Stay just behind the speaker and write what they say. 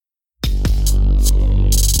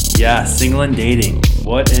Yeah, single and dating.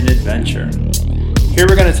 What an adventure. Here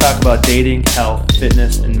we're going to talk about dating, health,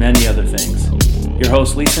 fitness, and many other things. Your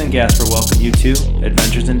hosts Lisa and Gasper welcome you to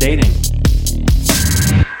Adventures in Dating. So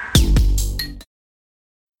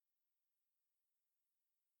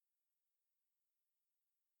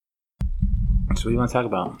what do you want to talk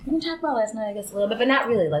about? We can talk about last night, I guess, a little bit, but not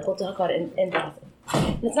really. Like, we'll talk about it in depth.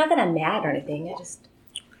 It's not that I'm mad or anything. I just...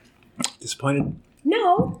 Disappointed?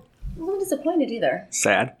 No. I wasn't disappointed either.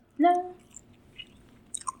 Sad? No.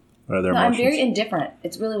 What other I'm emotions? very indifferent.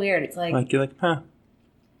 It's really weird. It's like... You're like, huh.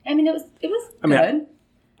 I mean, it was good.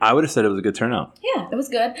 I would have said it was a good turnout. Yeah, it was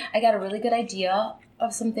good. I got a really good idea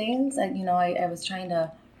of some things. I was trying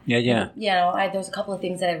to... Yeah. There's a couple of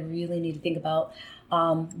things that I really need to think about.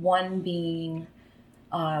 One being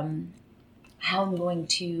how I'm going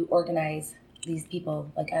to organize these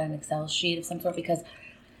people, like on an Excel sheet of some sort, because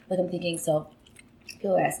like I'm thinking, so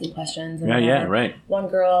people are asking questions. And Right. One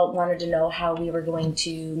girl wanted to know how we were going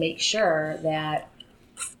to make sure that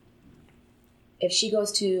if she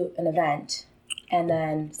goes to an event and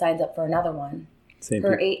then signs up for another one, we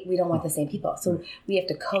don't want the same people. So we have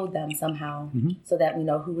to code them somehow so that we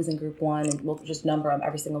know who was in group one, and we'll just number them,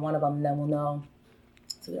 every single one of them, and then we'll know.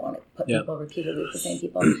 So we don't want to put people repeatedly with the same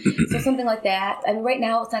people. So something like that. I mean, right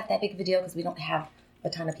now it's not that big of a deal because we don't have a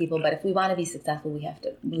ton of people. But if we want to be successful, we have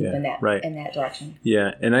to move in that direction.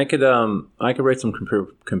 Yeah, and I could write some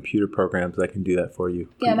computer programs that can do that for you.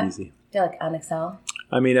 Pretty easy. Yeah, like on Excel.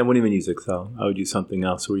 I mean, I wouldn't even use Excel. I would use something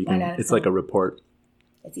else where you can. It's like a report.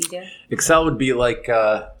 It's easier. Excel would be like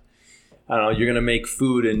I don't know. You're gonna make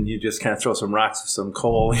food and you just kind of throw some rocks with some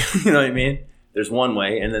coal. You know what I mean? There's one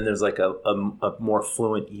way, and then there's like a more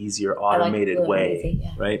fluent, easier, automated way,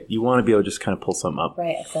 right? You want to be able to just kind of pull something up.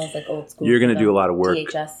 Right, Excel's like old school. You're going to do a lot of work.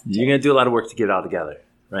 THS. You're going to do a lot of work to get it all together,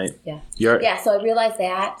 right? Yeah. So I realized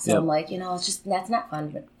that. So I'm like, it's just, that's not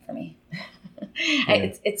fun for me.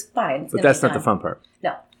 It's fine. But that's not the fun part.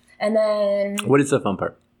 No. And then... What is the fun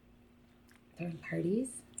part? Throwing parties.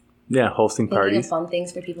 Yeah, hosting parties. Thinking of fun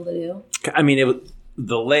things for people to do. I mean,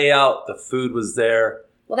 the layout, the food was there.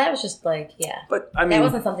 Well, that was just like, But I mean, that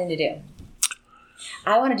wasn't something to do.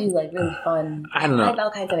 I want to do like really fun. I don't know. I have all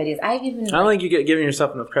kinds of ideas. I don't think you get giving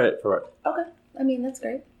yourself enough credit for it. Okay. I mean, that's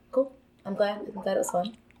great. Cool. I'm glad it was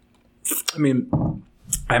fun. I mean,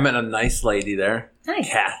 I met a nice lady there. Nice.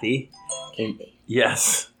 Kathy.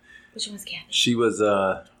 Yes. Which one was Kathy? She was,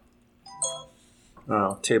 I don't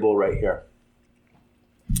know, table right here.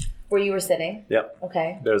 Where you were sitting? Yep.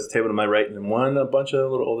 Okay. There's a table to my right and a bunch of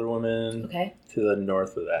little older women to the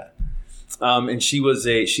north of that. And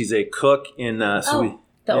she's a cook in the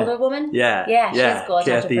older woman? Yeah. Yeah, she's cool.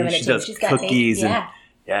 Kathy, she does cookies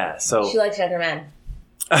so she likes younger men.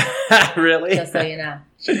 Really? Just so you know.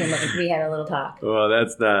 We had a little talk. Well,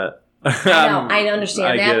 that's not I know, I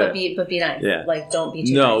understand that, but be nice. Yeah. Like, don't be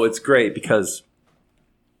too No, nice. It's great because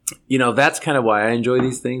that's kind of why I enjoy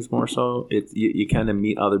these things more so. You kind of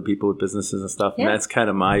meet other people with businesses and stuff, and that's kind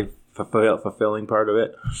of my fulfilling part of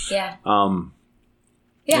it. Yeah.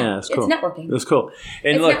 It's cool. It's networking. It was cool.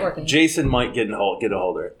 And it's look, networking. Jason might get a hold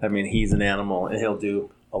of it. I mean, he's an animal, and he'll do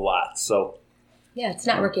a lot. So. Yeah, it's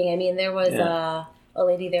networking. I mean, there was a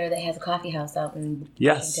lady there that has a coffee house out in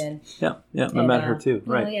Washington. Yeah. I met her too.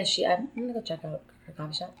 Right. I'm gonna go check out her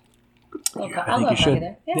coffee shop. I think you should.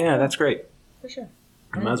 There. Yeah, that's great. For sure.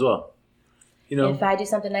 Might as well. If I do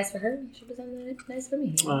something nice for her, she'll do something nice for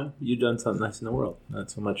me. You've done something nice in the world.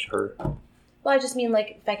 Not so much her. Well, I just mean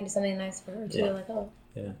like if I can do something nice for her too, you'll feel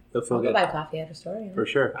I'll good. go buy coffee at her store. For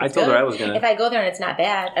sure. I told her I was gonna. If I go there and it's not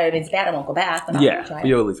bad, or if it's bad, I won't go back. But I'll try it.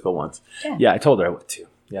 You'll at least go once. Yeah, I told her I would too.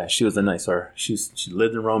 Yeah, she was a nice her. She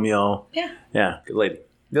lived in Romeo. Yeah, good lady.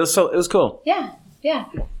 It was cool. Yeah,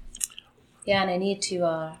 and I need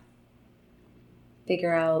to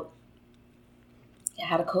figure out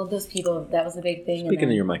how to code those people. That was a big thing. Speaking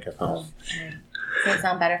of your microphone. Does it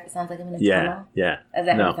sound better if it sounds like I'm in a tunnel? Yeah. Is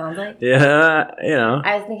that what it sounds like? Yeah,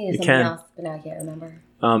 I was thinking of something else, but now I can't remember.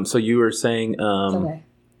 So you were saying... it's okay.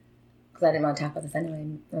 Because I didn't want to talk about this anyway,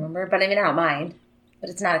 remember? But I mean, I don't mind. But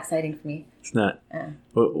it's not exciting for me. It's not?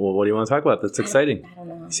 Well, what do you want to talk about that's exciting? I don't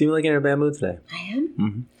know. You seem like you're in a bad mood today. I am?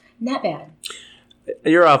 Mm-hmm. Not bad.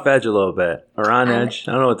 You're off edge a little bit. Or on edge.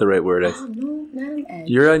 I don't know what the right word is. Oh, no, not on edge.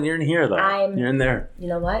 You're in here, though. You're in there. You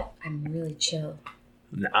know what? I'm really chill.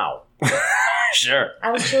 Now. Sure.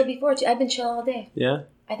 I was chill before, too. I've been chill all day. Yeah?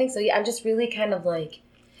 I think so. Yeah, I'm just really kind of like...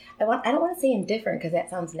 I don't want to say indifferent because that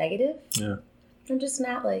sounds negative. Yeah. I'm just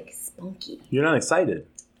not like spunky. You're not excited.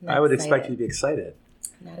 I would expect you to be excited.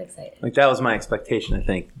 Not excited. Like that was my expectation, I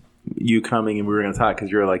think. You coming and we were going to talk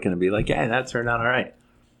because you're like going to be like, yeah, that turned out all right.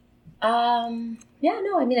 Yeah,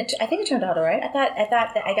 no, I mean, I think it turned out all right. I thought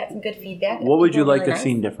that I got some good feedback. What would you like to have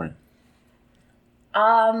seen different?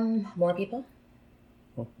 More people.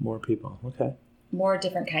 Oh, more people. Okay. More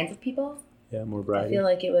different kinds of people. Yeah, more variety. I feel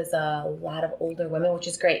like it was a lot of older women, which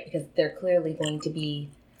is great because they're clearly going to be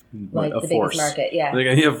like the biggest market. Yeah. They're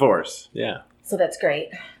going to be a force. Yeah. So that's great.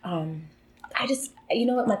 I just, you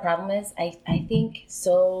know what my problem is? I think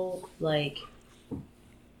so, like,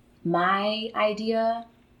 my idea,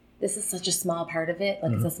 this is such a small part of it,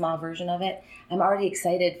 like it's a small version of it. I'm already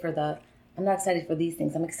excited I'm not excited for these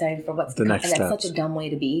things. I'm excited for what's the next and steps. That's such a dumb way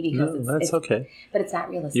to be because it's okay. But it's not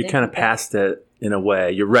realistic. You kind of passed it in a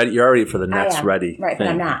way. You're ready. You're already for the next ready right, thing.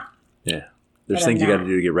 But I'm not. Yeah. There's things you got to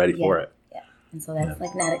do to get ready for it. Yeah. And so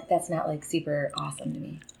that's not like super awesome to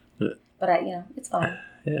me. But it's fun.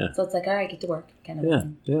 Yeah. So it's like, all right, get to work kind of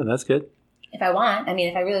thing. Yeah, that's good. If I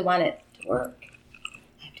really want it to work,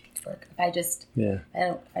 I have to get to work. If I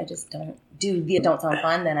just don't do the Don't Sound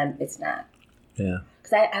Fun, then it's not. Yeah.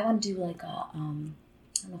 Because I want to do like I don't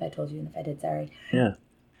know if I told you, and if I did, sorry. Yeah.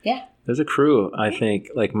 Yeah. There's a crew, I think,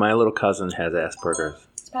 like my little cousin has Asperger's.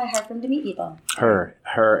 It's probably hard for him to meet people. But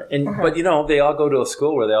they all go to a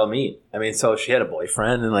school where they all meet. I mean, so she had a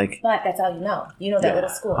boyfriend and like. But that's all you know. You know that little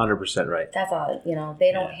school. 100% right. That's all.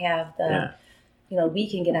 They don't have the. We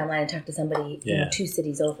can get online and talk to somebody 2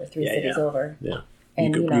 cities over, 3 cities over. Yeah.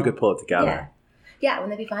 And you could pull it together. Yeah,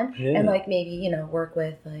 wouldn't that be fun? Yeah. And like maybe work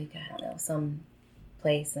with like I don't know some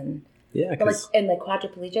place and. Yeah, and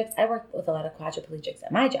quadriplegics. I work with a lot of quadriplegics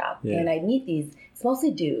at my job, and I meet these. It's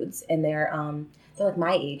mostly dudes, and they're like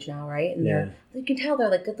my age now, right? And you can tell they're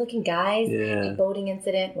like good-looking guys. Yeah. Boating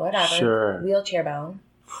incident, whatever. Sure. Wheelchair bound.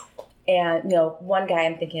 And one guy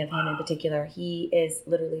I'm thinking of him in particular. He is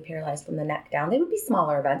literally paralyzed from the neck down. They would be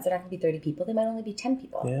smaller events. They're not going to be 30 people. They might only be 10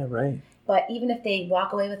 people. Yeah, right. But even if they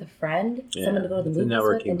walk away with a friend, someone to go to the movies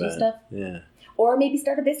with and do stuff. Yeah. Or maybe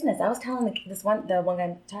start a business. I was telling the one guy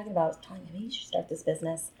I'm talking about, I was telling him, you should start this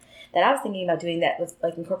business that I was thinking about doing that was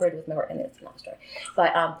like incorporated with my work, and it's another story.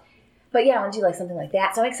 But yeah, I want to do like something like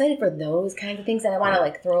that. So I'm excited for those kinds of things, and I want to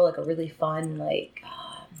like throw like a really fun I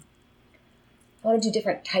want to do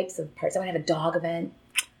different types of parts. I want to have a dog event.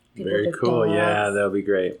 People very cool. Dogs. Yeah, that would be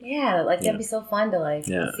great. Yeah, like that'd be so fun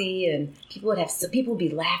to see, and people would be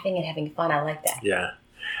laughing and having fun. I like that. Yeah.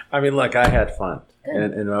 I mean, look, I had fun,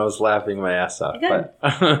 and I was laughing my ass off, but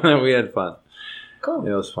we had fun. Cool.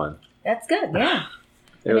 It was fun. That's good, yeah.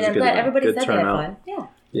 I'm glad everybody said they had fun. Yeah.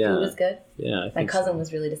 Yeah. Food was good. Yeah, my cousin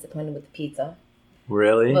was really disappointed with the pizza.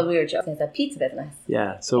 Really? Well, we were joking. It's a pizza business.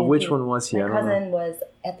 Yeah. So which one was he? My cousin was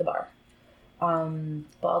at the bar,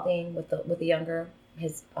 balding with the younger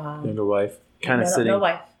wife, kind of sitting. No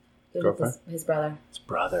wife. Girlfriend? His brother. His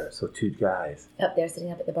brother. So 2 guys. Up there sitting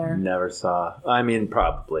up at the bar. Never saw. I mean,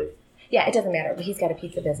 probably. Yeah, it doesn't matter. But he's got a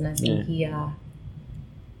pizza business, and he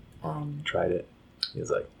tried it. He was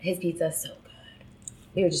like, his pizza is so good.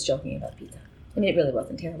 We were just joking about pizza. I mean, it really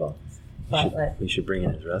wasn't terrible. We should bring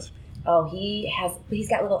in his recipe. Oh, he's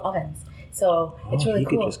got little ovens, so it's really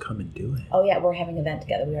cool. He could just come and do it. Oh yeah, we're having an event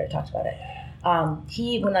together. We already talked about it.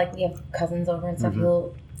 When we have cousins over and stuff,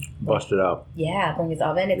 he'll bust it out. Yeah, bring his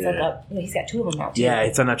oven. It's he's got 2 of them now too. Yeah,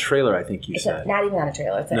 it's on a trailer, I think you said. Not even on a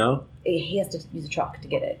trailer. No? He has to use a truck to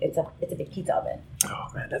get it. It's a big pizza oven. Oh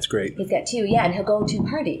man, that's great. He's got 2, and he'll go to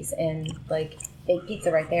parties and like bake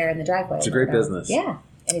pizza right there in the driveway. It's a great business. Yeah,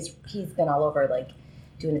 and he's been all over like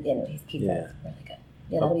doing it. His pizza is really good.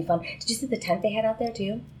 Yeah, that'll be fun. Did you see the tent they had out there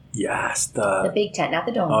too? Yes, the big tent, not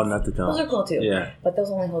the domes. Oh, not the domes. Those are cool too. Yeah, but those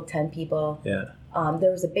only hold 10 people. Yeah.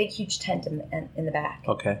 There was a big, huge tent in the back.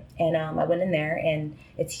 Okay. And I went in there, and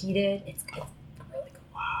it's heated. It's really cool.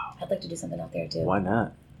 Wow. I'd like to do something out there too. Why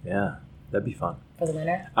not? Yeah, that'd be fun for the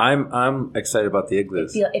winter. I'm excited about the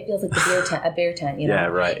igloos. It feels like a beer tent. Yeah,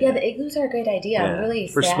 right. Yeah, the igloos are a great idea. Yeah. I'm really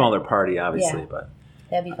for sad. Smaller party, obviously, but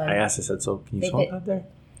that'd be fun. I said, so can you smoke out there?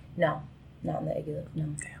 No, not in the igloo. No.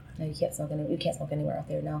 Damn it. No, you can't smoke. You can't smoke anywhere out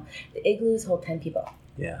there. No, the igloos hold 10 people.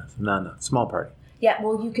 Yeah, so not small party. Yeah,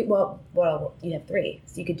 well, you could. Well, you have 3,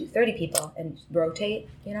 so you could do 30 people and rotate.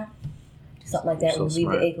 Do something like that. So leave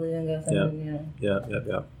the igloo and go something. Yeah.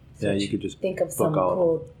 So yeah, you could just think of some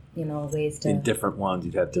cool, ways to. In different ones,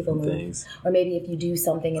 you'd have different things. Or maybe if you do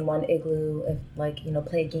something in one igloo, if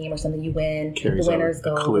play a game or something, you win. Carries the winners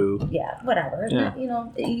go. Clue. Yeah, whatever. Yeah.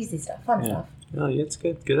 The easy stuff, fun stuff. No, it's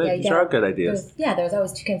good. These are good ideas. There's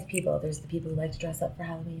always 2 kinds of people. There's the people who like to dress up for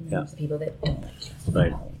Halloween, and there's the people that don't like to dress up for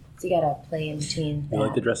Halloween. So you gotta play in between. You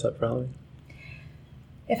like to dress up for Halloween?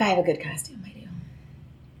 If I have a good costume, I do.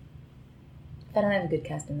 If I don't have a good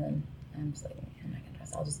costume, then I'm just like, I'm not gonna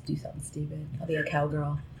dress. I'll just do something stupid. I'll be a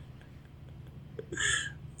cowgirl.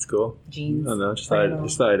 It's cool. Jeans. I don't know. Just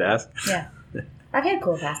thought I'd ask. Yeah. I've had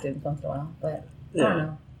cool costumes once in a while, but I don't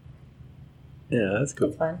know. Yeah, that's cool.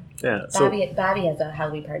 It's fun. Yeah. Bobby has a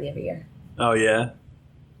Halloween party every year. Oh, yeah?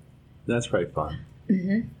 That's probably fun.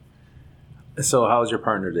 Mm-hmm. So how was your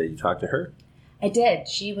partner today? You talked to her? I did.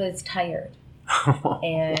 She was tired.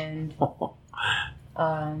 And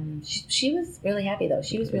she was really happy, though.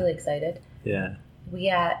 She was really excited. Yeah. We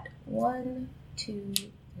got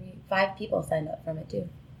 5 people signed up from it, too.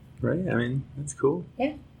 Right. I mean, that's cool.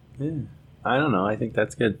 Yeah. Yeah. I don't know. I think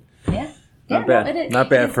that's good. Yeah. Not bad. Not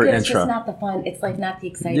bad for good. intro. It's just not the fun. It's like not the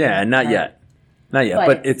exciting. Yeah, not yet. Not yet.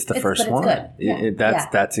 But it's the first one. Good. Yeah.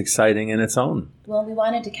 That's exciting in its own. Well, we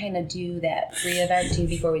wanted to kind of do that free event too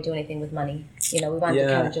before we do anything with money. We wanted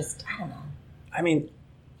to kind of just, I don't know. I mean,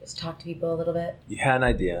 just talk to people a little bit. You had an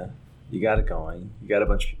idea. You got it going. You got a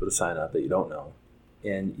bunch of people to sign up that you don't know.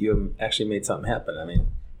 And you actually made something happen. I mean,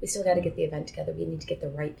 we still got to get the event together. We need to get the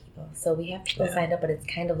right people. So we have people signed up, but it's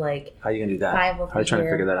kind of like... How are you going to do that? How are you trying to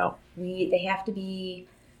figure that out? They have to be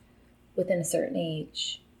within a certain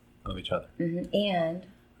age. Of each other. Mm-hmm. And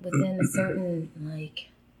within a certain,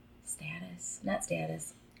 status. Not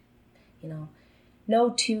status. No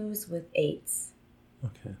 2s with 8s.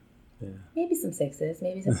 Okay. Yeah. Maybe some 6s,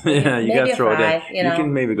 maybe some 5s. Yeah, you got to throw 5, it in. You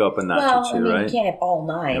can maybe go up a notch or two, right? You can't have all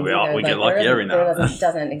 9s. Yeah, we get lucky every now and then.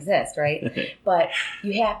 Doesn't exist, right? But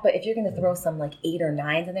if you're going to throw some 8 or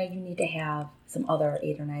 9s in there, you need to have some other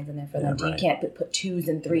 8 or 9s in there for them. Right. You can't put 2s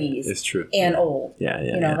and 3s. It's true. And old. Yeah.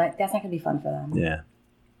 That's not going to be fun for them. Yeah.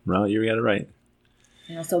 Well, you got it right.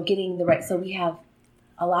 So getting the right. So we have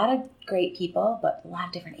a lot of great people, but a lot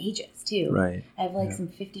of different ages too. Right. I have some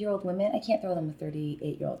 50-year-old women. I can't throw them with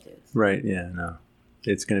 38-year-old dudes. Right. Yeah. No.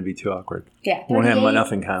 It's going to be too awkward. Yeah. Won't have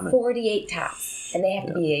enough in common. 48 tops. And they have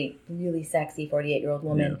to be a really sexy 48-year-old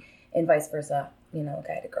woman and vice versa,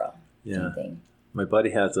 guy to girl. Yeah. Same thing. My buddy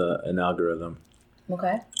has an algorithm.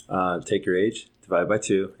 Okay. Take your age, divide by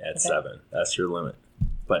 2, add 7. That's your limit.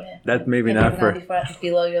 But that's maybe not for...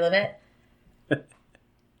 Below your limit?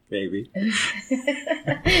 Maybe. I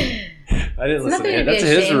didn't listen to him. That's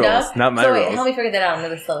his rules, not my rules. Help me figure that out. I'm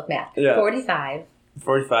really slow with math. Yeah. 45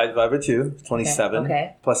 divided by 2,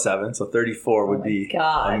 27 plus 7. So 34 would be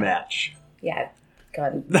a match. Yeah.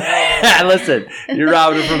 God. Listen, you're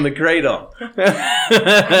robbing from the cradle.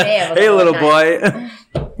 Hey, little boy.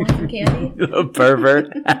 Want some candy? You little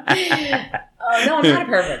pervert. Oh, no, I'm not a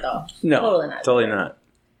pervert, though. No. Totally not.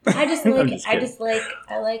 I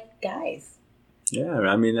like guys. Yeah,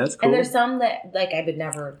 I mean, that's cool. And there's some that, I would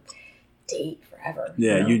never date forever.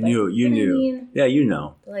 Yeah, you knew. I mean? Yeah, you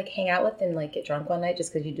know. To, hang out with and, get drunk one night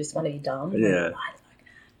just because you just want to be dumb. Yeah.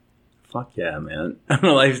 Fuck yeah, man.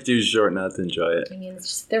 Life's too short not to enjoy it. I mean,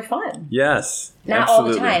 they're fun. Yes. Not absolutely.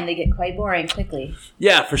 All the time. They get quite boring quickly.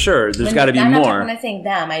 Yeah, for sure. There's got to be more. When I'm saying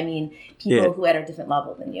them, I mean people who are at a different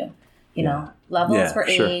level than you. Levels for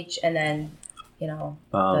age and then,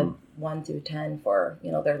 the 1 through 10 for,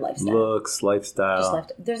 their lifestyle. Looks, lifestyle.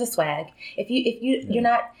 There's a swag. If you're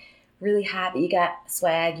not really happy, you got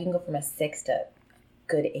swag, you can go from a 6 to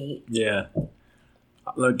good 8. Yeah.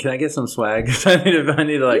 Look, can I get some swag? I need to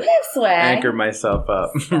you have swag. Anchor myself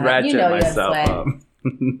up, ratchet myself up.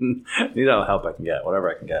 Need all the help I can get, whatever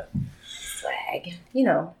I can get. Swag.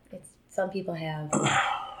 Some people have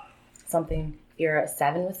something. If you're a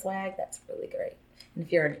 7 with swag, that's really great. And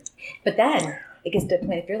but then it gets to a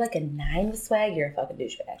point. If you're a 9 with swag, you're a fucking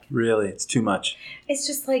douchebag. Really, it's too much. It's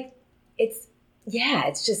just it's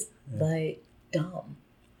just dumb.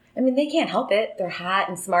 I mean, they can't help it. They're hot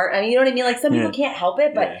and smart. I mean, you know what I mean? Some people can't help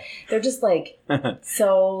it, but they're just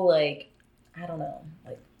so I don't know,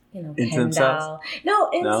 pen doll. No,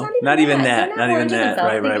 it's not even that. Not even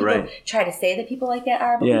that. Right. Try to say that people like that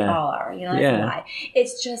are, but we all are. That's a lie.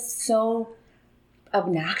 It's just so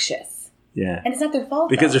obnoxious. Yeah. And it's not their fault.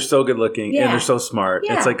 Because they're so good looking and they're so smart.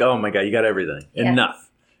 Yeah. It's oh my God, you got everything. Yeah. Enough.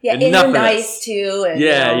 Yeah, Enough and you're nice too. And,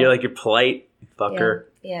 you're you're polite, fucker.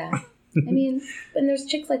 Yeah. I mean, and there's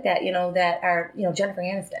chicks like that, that are, Jennifer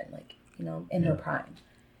Aniston, in her prime.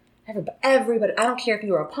 Everybody, I don't care if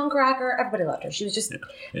you were a punk rocker, everybody loved her. She was just, and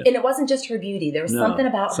it wasn't just her beauty. There was something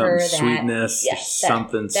about her that sweetness,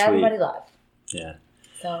 something that everybody loved. Yeah.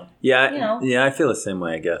 So, I feel the same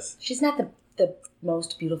way, I guess. She's not the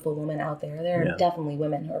most beautiful woman out there. There are definitely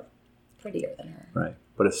women who are prettier than her. Right.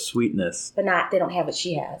 But a sweetness. But they don't have what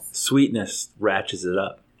she has. Sweetness ratchets it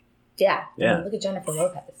up. Yeah. Yeah. I mean, look at Jennifer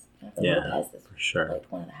Lopez. Lopez is for sure.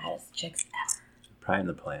 One of the hottest chicks ever. Probably on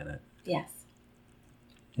the planet. Yes.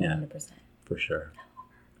 100%. For sure.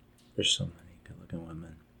 There's so many good-looking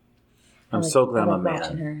women. I'm glad I'm a man.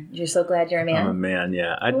 Watching her. You're so glad you're a man? I'm a man,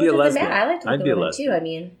 yeah. I'd be a lesbian. I like to look at women too. I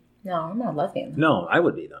mean, No, I'm not a lesbian. No, I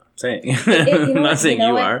would be though. I'm saying. I'm not saying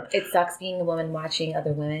you are. It sucks being a woman watching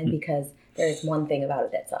other women because there's one thing about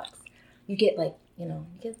it that sucks. You get you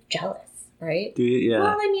get jealous, right? Do you? Yeah.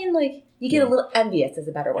 Well, I mean, you get a little envious is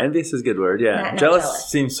a better word. Envious is a good word. Yeah. Not jealous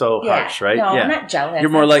seems so harsh, right? No, yeah. I'm not jealous.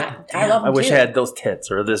 You're more I wish I had those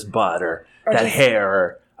tits or this butt or that hair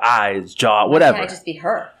or eyes, jaw, whatever. Can't I just be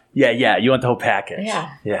her? Yeah. You want the whole package.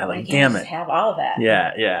 Yeah. Yeah. Like, damn it. Just have all of that.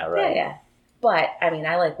 Yeah. Right. Yeah. But I mean,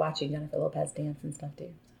 I like watching Jennifer Lopez dance and stuff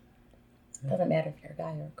too. Doesn't matter if you're a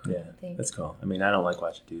guy or a girl. Yeah, that's cool. I mean, I don't like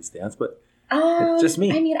watching dudes dance, but it's just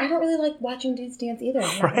me. I mean, I don't really like watching dudes dance either.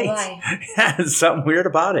 I'm not gonna lie. Yeah, there's something weird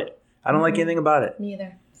about it. I don't like anything about it. Me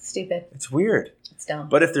either. Stupid. It's weird. It's dumb.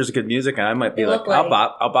 But if there's good music, I might be like, I'll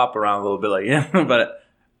bop around a little bit, but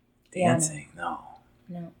dancing, no.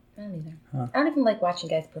 No, I don't either. Huh. I don't even like watching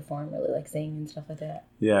guys perform, really like singing and stuff like that.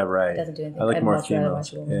 Yeah, right. It doesn't do anything. I like more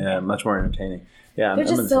females. Yeah, much more entertaining. Yeah, they're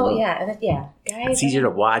just so guys. It's easier to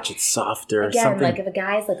watch. It's softer. Again, something. like if a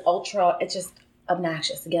guy's like ultra, it's just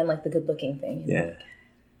obnoxious. Again, like the good-looking thing. You know?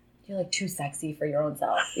 You're like too sexy for your own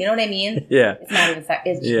self. You know what I mean? Yeah. It's not even sexy.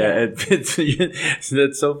 It's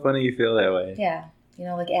that's so funny you feel that way. Yeah.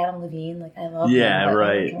 Like Adam Levine, like I love him. Yeah,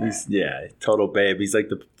 right. He's total babe. He's like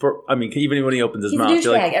even when he opens his mouth,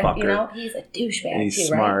 you're like, fucker. He's a douchebag. And he's too,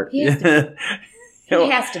 smart. Right? He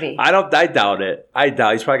has to be. I doubt it.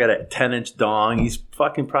 He's probably got a 10-inch dong. He's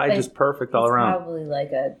fucking probably just perfect all around. Probably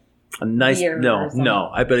like a nice. No.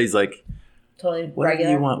 I bet he's like totally what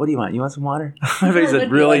regular. What do you want? You want some water? I bet he's a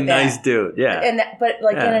really nice dude. Yeah. In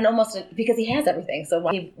an almost because he has everything. So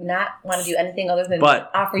why he not want to do anything other than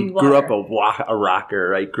offer you water? Grew up a rocker,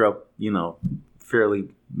 right? Grew up, fairly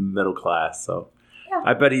middle class. So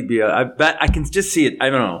I bet he'd be. I bet I can just see it. I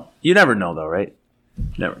don't know. You never know though, right?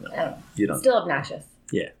 Never know. I don't know. You don't. Still obnoxious.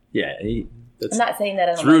 Yeah. I'm not saying that.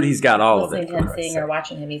 It's rude. He's got all of it. Listening to him sing or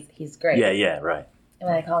watching him, he's great. Yeah. Right. And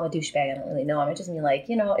when I call him a douchebag, I don't really know him. I just mean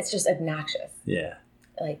it's just obnoxious. Yeah.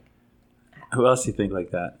 Like. Who else do you think like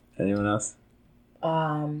that? Anyone else?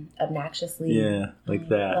 Obnoxiously. Yeah, like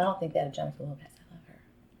that. Well, I don't think that of Jennifer Lopez. I love her.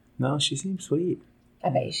 No, she seems sweet. I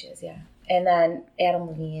bet you she is. Yeah. And then Adam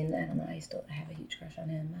Levine. I don't know. I have a huge crush on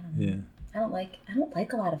him. I don't know. Yeah. I don't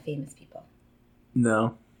like a lot of famous people.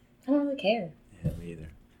 No. I don't really care. Yeah, me either.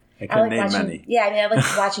 I couldn't name many. Yeah, I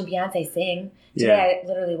like watching Beyonce sing. Today I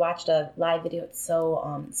literally watched a live video. It's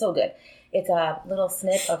so good. It's a little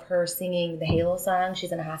snip of her singing the Halo song.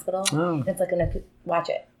 She's in a hospital. Oh. And it's watch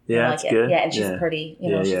it. Yeah, it's good. Yeah, and she's pretty.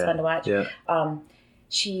 She's fun to watch. Yeah.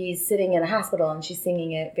 She's sitting in a hospital and she's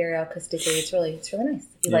singing it very acoustically. It's really nice.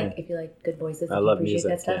 If you like good voices, I love appreciate music.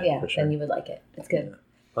 That stuff. Yeah, sure. Then you would like it. It's good. Yeah.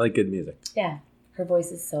 I like good music. Yeah. Her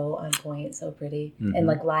voice is so on point, so pretty. Mm-hmm. And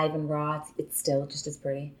live and raw, it's still just as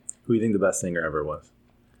pretty. Who do you think the best singer ever was?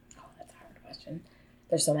 Oh, that's a hard question.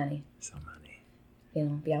 There's so many. So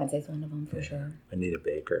many. Beyonce's one of them for sure. Anita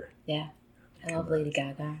Baker. Yeah. I love Lady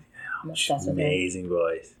Gaga. Yeah, I'm obsessed with her. Amazing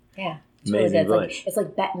voice. Yeah. Amazing voice. It's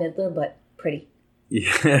like Bette Midler, but pretty.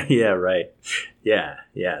 Yeah, right. Yeah,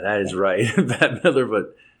 that is right. Bette Midler,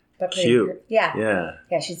 but pretty. Cute. Yeah,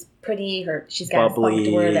 she's pretty. She's got bubbly. A spunk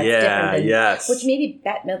to her that's different than, yes. Which maybe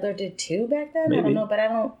Bette Midler did too back then. Maybe. I don't know, but I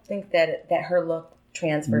don't think that her look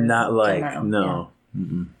transfers. Not like to no.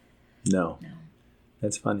 Yeah. No.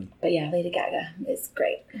 That's funny. But yeah, Lady Gaga is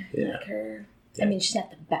great. Yeah. I like her. Yeah. I mean, she's not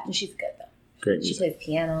the best, and she's good though. Great music. She plays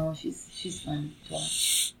piano. She's fun to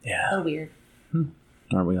watch. Yeah. A little weird.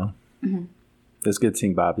 Aren't we all? Mm-hmm. It's good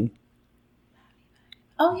seeing Bobby.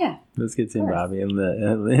 Oh yeah. It's good seeing Bobby and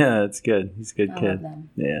it's good. He's a good kid. Love them.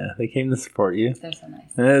 Yeah, they came to support you. They're so nice.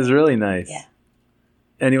 And it was really nice. Yeah.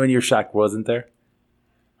 Anyone you're shocked wasn't there?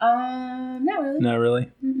 Not really. Not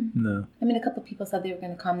really? Mm-mm. No. I mean, a couple of people said they were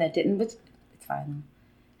going to come that didn't, but it's fine.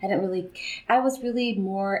 I was really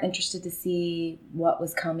more interested to see what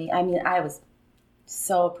was coming. I mean, I was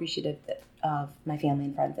so appreciative of my family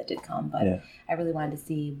and friends that did come, but I really wanted to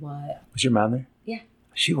see what. Was your mom there? Yeah.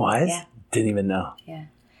 She was? Yeah. Didn't even know. Yeah.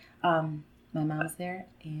 My mom was there,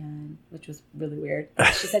 which was really weird.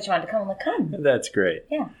 She said she wanted to come. I'm like, come. That's great.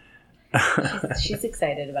 Yeah. She's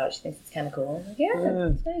excited about it. She thinks it's kind of cool. I'm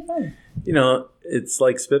like, it's very fun. It's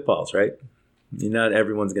like spitballs, right? Not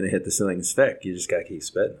everyone's going to hit the ceiling stick. You just got to keep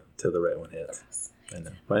spitting until the right one hits. I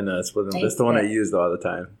know. That's the one I use all the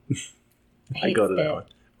time. I go to that one.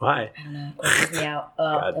 Why? I don't know. It grosses me out.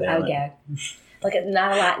 I would gag.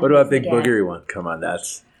 Not a lot. What about big boogery one? Come on,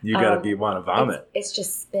 you got to want to vomit. It's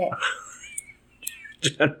just spit.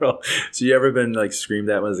 General. So you ever been screamed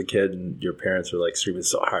at when as a kid and your parents were screaming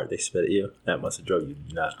so hard they spit at you? That must have drove you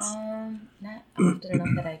nuts. Not often enough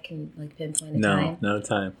that I can pinpoint a time. No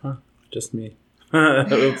time. Huh? Just me.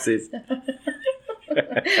 Oopsies.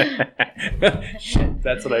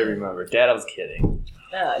 That's what I remember. Dad, I was kidding.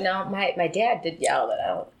 No, my dad did yell, but I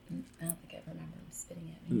don't think I remember him spitting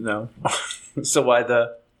at me. No. So why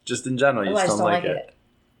just in general, you just don't like it?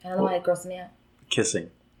 I don't know why it grosses me out. Kissing.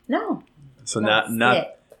 No. So not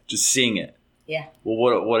just seeing it. Yeah.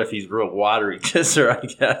 Well, what if he's real watery kisser? I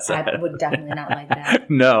guess I would definitely not like that.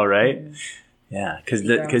 No, right? Mm-hmm. Yeah,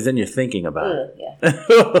 because then you're thinking about it. Yeah.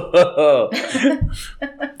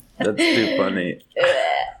 That's too funny.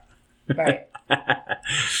 Right.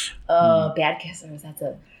 Oh, bad kissers. That's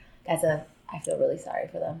a. I feel really sorry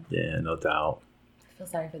for them. Yeah, no doubt. I feel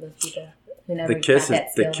sorry for those people who never the kiss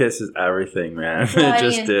is everything, man. Well, it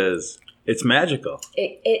just is. It's magical.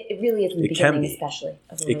 It really is in the beginning, especially.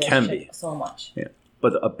 Of a it can be so much. Yeah,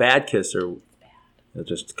 but a bad kisser, it'll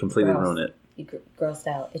just completely ruin it. You grossed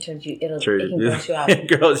out. It can gross you out. It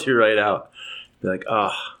gross you right out. You're like,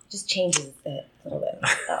 oh. Just changes it a little bit.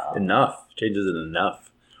 Enough. Changes it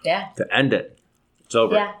enough. Yeah. To end it. It's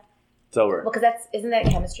over. Yeah. It's over. Well, because isn't that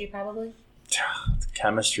chemistry probably?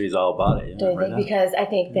 Chemistry is all about it. Do you think? Because I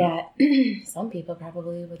think that some people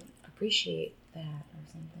probably would appreciate that or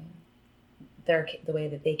something. The way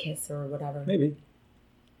that they kiss or whatever. Maybe.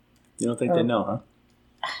 You don't think they know, huh?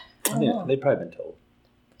 I don't know. They've probably been told.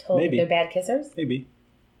 Maybe. They're bad kissers? Maybe.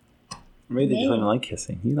 Or maybe they just don't even like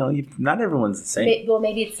kissing. Not everyone's the same. Well,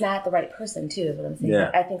 maybe it's not the right person, too, is what I'm saying.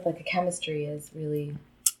 Yeah. I think like a chemistry is really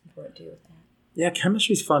important, too, with that. Yeah,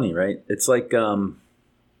 chemistry's funny, right? It's like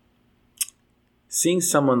seeing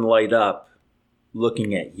someone light up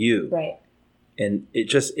looking at you. Right. And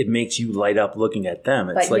it makes you light up looking at them.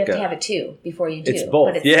 It's but you have to have it, too, before you do. It's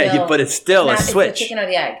both. But it's still a switch. It's the chicken or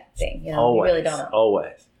the egg thing. Always. You really don't know.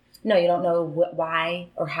 Always. No, you don't know why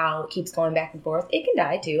or how it keeps going back and forth. It can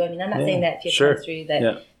die too. I mean, I'm not saying that if you have chemistry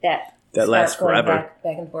that lasts forever.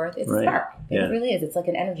 Back and forth. It's a spark. It really is. It's like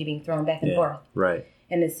an energy being thrown back and forth. Right.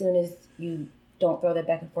 And as soon as you don't throw that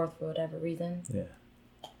back and forth for whatever reason,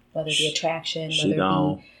 whether it be attraction, whether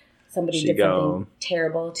it be somebody did something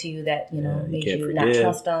terrible to you that made you not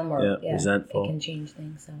trust them or resentful, it can change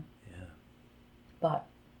things. So but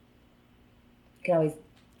you can always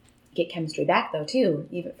get chemistry back though too,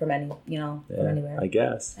 even from any from anywhere. I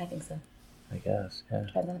guess. I think so. I guess. Yeah.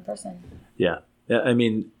 Depends on the person. Yeah. Yeah. I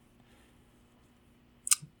mean,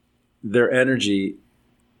 their energy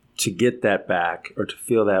to get that back, or to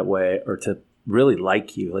feel that way, or to really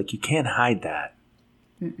like you, like you can't hide that.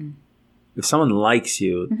 Mm-mm. If someone likes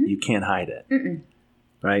you, you can't hide it. Mm-mm.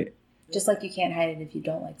 Right. Just like you can't hide it if you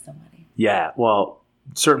don't like somebody. Yeah. Well,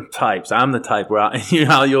 certain types. I'm the type where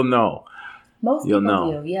you'll know. Most people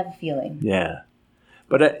do. You have a feeling. Yeah.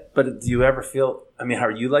 But do you ever feel, I mean,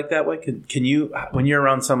 are you like that way? Can you, when you're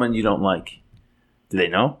around someone you don't like, do they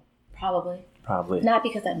know? Probably. Not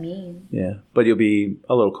because I'm mean. Yeah. But you'll be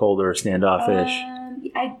a little colder or standoffish.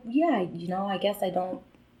 I guess I don't,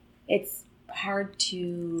 it's hard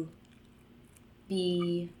to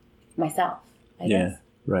be myself, I guess. Yeah,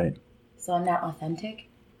 right. So I'm not authentic.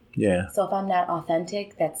 Yeah. So if I'm not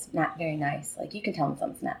authentic, that's not very nice. Like you can tell when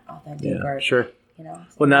something's not authentic. Yeah, or, sure. So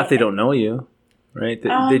well, not if they don't know you, right?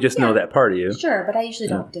 They just know that part of you. Sure, but I usually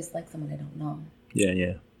don't dislike someone I don't know. Yeah,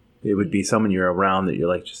 yeah. It would be someone you're around that you're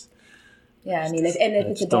like just. Yeah, I mean, if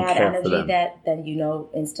it's a bad energy then you know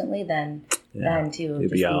instantly, then too,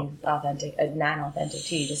 just be authentic, non-authentic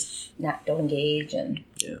too. You just don't engage and.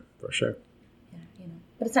 Yeah, for sure. Yeah,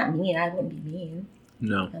 but it's not mean. I wouldn't be mean.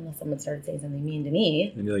 No. Unless someone started saying something mean to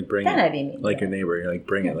me. And you're like, bring then it. I'd be mean. Like your neighbor. You're like,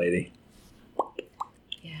 bring it, lady.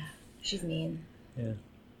 Yeah. She's mean. Yeah.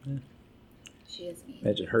 She is mean.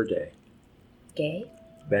 Imagine her day. Gay?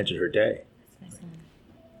 Imagine her day. That's my son.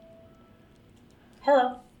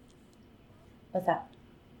 Hello. What's up?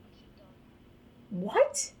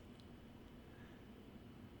 What?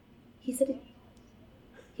 He said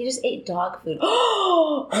he just ate dog food.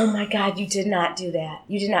 Oh my God, you did not do that.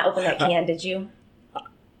 You did not open that can, did you?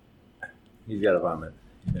 He's got a vomit.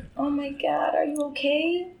 Yeah. Oh my God, are you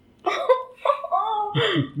okay?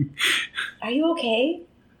 Are you okay?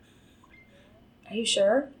 Are you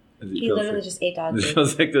sure? He literally just ate dog food. It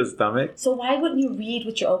feels like the stomach. So why wouldn't you read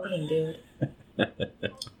what you're opening, dude?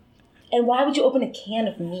 And why would you open a can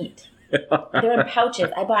of meat? They're in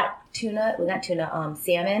pouches. I bought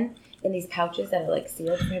salmon in these pouches that are like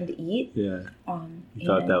sealed for him to eat. Yeah. You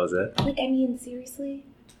thought that was it? Like, I mean, seriously?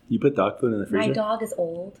 You put dog food in the freezer? My dog is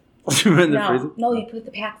old. You put it in the freezer? No, you put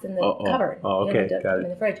the packs in the cupboard. Oh, okay. Got it. In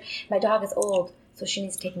the fridge. My dog is old, so she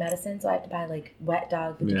needs to take medicine, so I have to buy like wet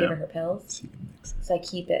dog food to give her pills. So I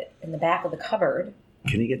keep it in the back of the cupboard.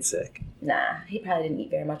 Can he get sick? Nah, he probably didn't eat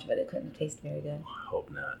very much of it. It couldn't taste very good. I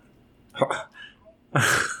hope not.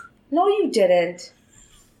 No, you didn't.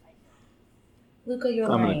 Luca, you're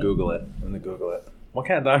lying. I'm gonna Google it. What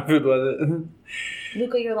kind of dog food was it?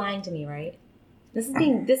 Luca, you're lying to me, right? This is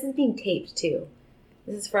being taped too.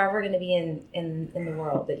 This is forever going to be in the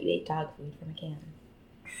world that you ate dog food from a can.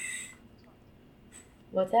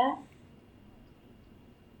 What's that?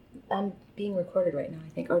 I'm being recorded right now, I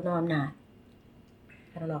think. Or no, I'm not.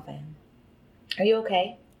 I don't know if I am. Are you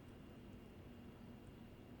okay?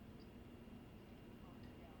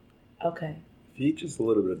 Okay. If you eat just a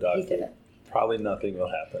little bit of dog food, probably nothing will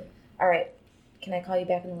happen. All right. Can I call you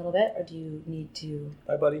back in a little bit, or do you need to?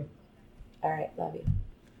 Bye, buddy. All right. Love you.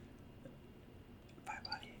 Bye,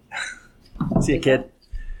 buddy. See you, kid.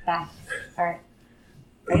 Bye. All right.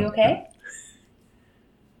 Are you okay?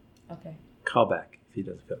 Okay. Call back if he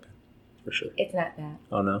doesn't feel good. For sure. It's not that.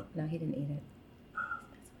 Oh, no? No, he didn't eat it.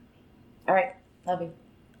 All right. Love you.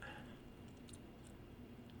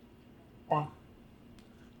 Bye.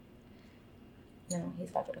 No, he's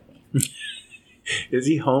fucking with me. Is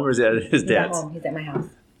he home or is he at his dad's? He's at home. He's at my house.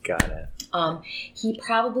 Got it. He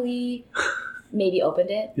probably maybe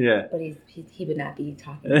opened it. Yeah. But he would not be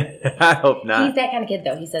talking about it. I hope not. He's that kind of kid,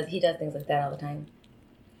 though. He does things like that all the time.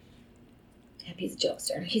 Yeah, he's a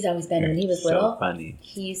jokester. He's always been. When he was little, funny.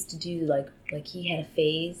 He used to do like he had a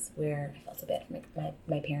phase where I felt so bad for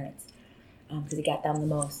my parents because he got them the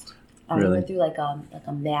most. Really? He went through like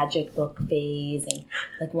a magic book phase, and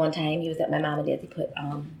like one time he was at my mom and dad's. He put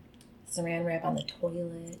saran wrap on the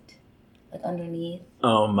toilet, like underneath.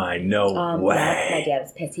 Oh my, no way! My dad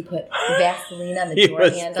was pissed. He put Vaseline on the door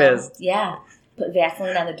handle. Pissed. Yeah, put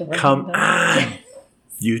Vaseline on the door handle. Come on.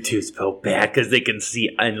 YouTube's so bad because they can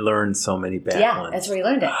see and learn so many bad ones. Yeah, that's where he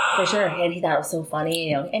learned it for sure, and he thought it was so funny.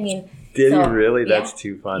 You know, I mean, did he really? Yeah, that's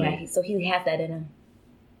too funny. Yeah, so he has that in him.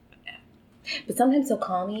 But sometimes he'll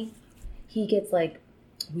call me. He gets like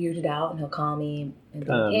weirded out, and he'll call me and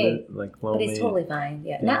be like, "Hey," like lonely. But he's totally fine.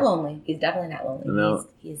 Yeah, not lonely. He's definitely not lonely. No.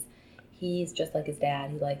 He's just like his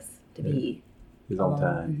dad. He likes to be his own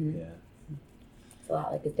time. Mm-hmm. Yeah, it's a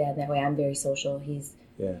lot like his dad in that way. I'm very social. He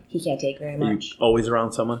can't take very much. Are you always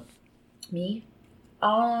around someone? Me?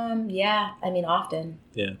 Yeah. I mean, often.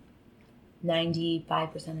 Yeah.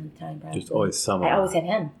 95% of the time, probably. There's always someone. I always have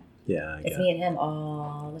him. Yeah, it's me and him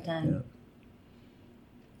all the time. Yeah.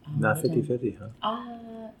 Not 50-50, huh?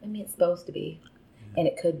 I mean, it's supposed to be, and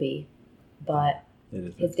it could be, but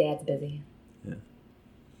his dad's busy. Yeah.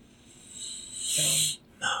 So.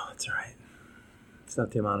 No, it's all right. It's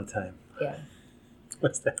not the amount of time. Yeah.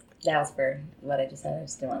 What's that? That was for what I just said. I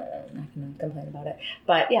just didn't want to. I'm not going to complain about it.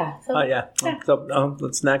 But yeah. So, yeah. So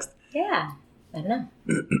what's next? Yeah. I don't know.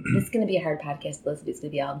 This is going to be a hard podcast to listen to. It's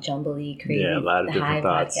going to be all jumbly, crazy. Yeah, a lot of different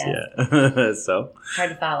thoughts. Podcast. Yeah. So. Hard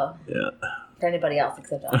to follow. Yeah. For anybody else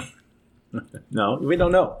except us. No, we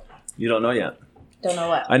don't know. You don't know yet. Don't know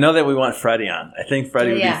what? I know that we want Freddie on. I think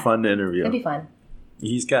Freddie would be fun to interview. It'd be fun.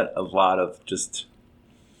 He's got a lot of just...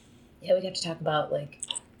 Yeah, we'd have to talk about, like...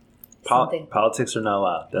 Politics are not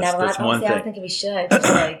allowed. That's one thing. I was thinking we should. Just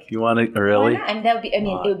like, you want to... Really? I mean, that would be... I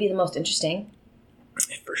mean, it would be the most interesting.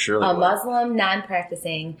 For sure. A Muslim,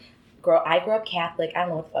 non-practicing... I grew up Catholic. I don't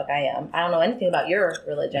know what the fuck I am. I don't know anything about your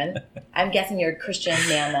religion. I'm guessing you're a Christian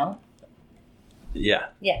man, though. Yeah.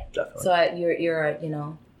 Yeah. Definitely. So you're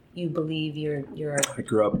a, you believe you're I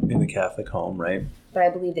grew up in a Catholic home, right? But I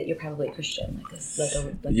believe that you're probably a Christian, like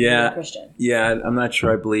a Christian. Yeah, I'm not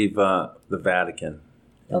sure. I believe the Vatican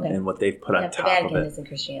and what they've put on top of it. The Vatican isn't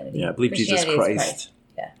Christianity. Yeah, I believe Jesus Christ.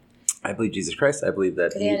 Yeah. I believe Jesus Christ. I believe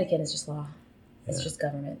that the Vatican is just law. It's just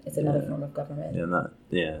government. It's another form of government.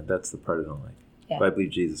 That's the part I don't like. Yeah. But I believe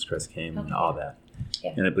Jesus Christ came and all that.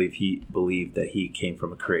 Yeah. And I believe he believed that he came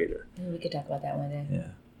from a creator. We could talk about that one day. Yeah.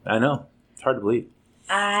 I know. It's hard to believe.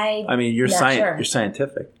 I mean, you're you're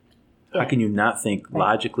scientific. Yeah. How can you not think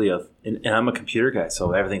logically of and I'm a computer guy,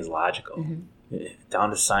 so everything's logical.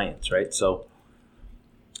 Down to science, right? So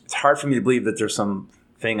it's hard for me to believe that there's some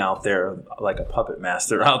thing out there like a puppet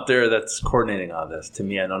master out there that's coordinating all this. To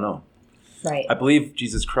me, I don't know. Right. I believe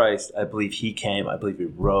Jesus Christ. I believe he came. I believe he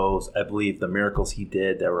rose. I believe the miracles he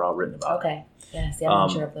did that were all written about. Okay. Yeah, see, I'm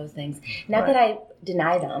not sure of those things. Not that I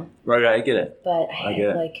deny them. Right, I get it. But I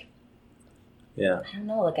get it. I don't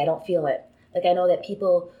know, I don't feel it. Like, I know that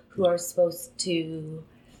people who are supposed to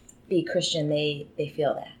be Christian, they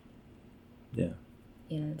feel that. Yeah.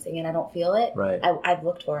 You know what I'm saying? And I don't feel it. Right. I've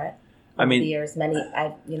looked for it. I mean, the years,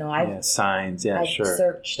 I've signs, I've sure.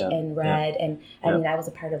 searched and read, and I mean, I was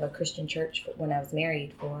a part of a Christian church when I was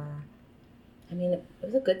married it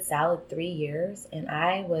was a good solid 3 years, and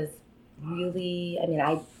I was really,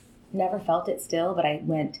 I never felt it still, but I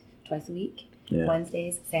went twice a week,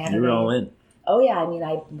 Wednesdays, Saturdays. You were all in. Oh yeah,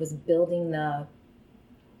 I was building the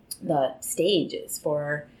stages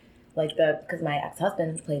for because my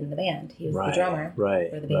ex-husband played in the band. He was the drummer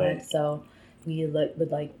for the band. Right. So we would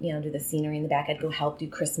do the scenery in the back. I'd go help do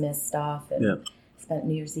Christmas stuff and spent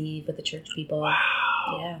New Year's Eve with the church people. Wow.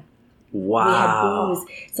 Yeah. Wow. We had booze.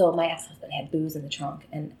 So my ex-husband had booze in the trunk.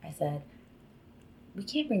 And I said, we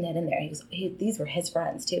can't bring that in there. He goes, these were his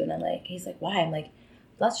friends too. And he's like, why? I'm like,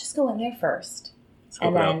 let's just go in there first.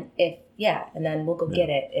 And then and then we'll go get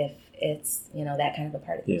it if it's, that kind of a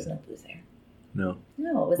party. There's no booze there. No.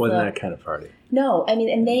 No. It wasn't that kind of party. No. I mean,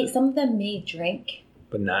 and some of them may drink.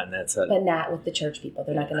 But not in that setting. But not with the church people.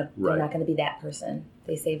 They're not going to. They're not going to be that person.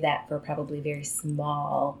 They save that for probably a very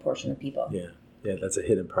small portion of people. Yeah, that's a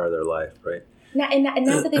hidden part of their life, right? Not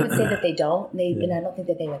that they would say that they don't. And I don't think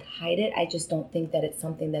that they would hide it. I just don't think that it's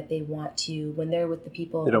something that they want to. When they're with the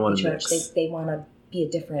people in the church, they want to be a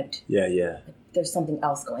different. Yeah. There's something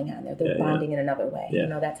else going on there. They're bonding in another way.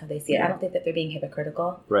 Yeah. That's how they see it. I don't think that they're being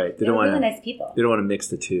hypocritical. Right. They're really nice people. They don't want to mix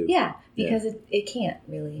the two. Yeah, because it can't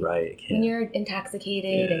really. Right. It can't. When you're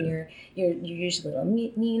intoxicated and you're usually a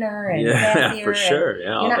little meaner and fancier. For sure.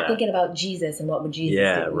 Yeah. You're not thinking about Jesus and what would Jesus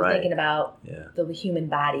do. You're thinking about the human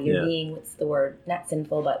body. You're being, what's the word? Not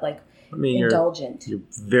sinful, but indulgent. You're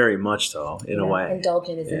very much so, in a way.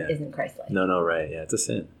 Indulgent isn't Christ-like. No, right. Yeah, it's a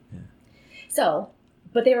sin. Yeah. So,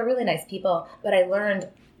 but they were really nice people. But I learned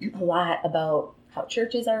a lot about how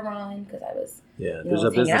churches are run because I was there's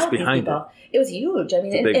a business behind it. It was huge. I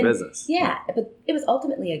mean, it's a big business. Yeah, but it was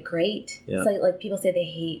ultimately a great. It's like people say they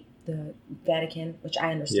hate the Vatican, which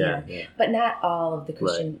I understand, but not all of the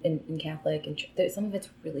Christian and Catholic and some of it's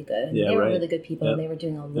really good. And they were really good people, and they were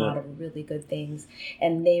doing a lot of really good things,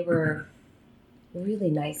 and they were really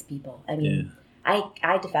nice people. I mean,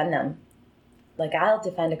 I defend them. Like, I'll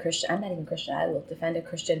defend a Christian. I'm not even Christian. I will defend a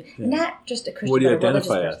Christian. Not just a Christian, what do you but a religious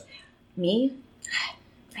identify as? Me?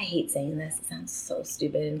 I hate saying this. It sounds so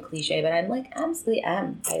stupid and cliche, but I'm like, honestly,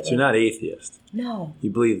 So you're not atheist? No. You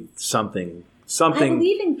believe something. I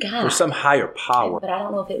believe in God. Or some higher power. But I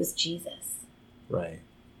don't know if it was Jesus. Right.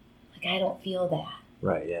 Like, I don't feel that.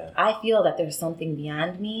 Right, yeah. I feel that there's something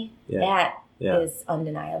beyond me. That is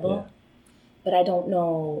undeniable. Yeah. But I don't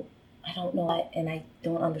know and I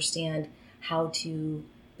don't understand how to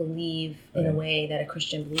believe in a way that a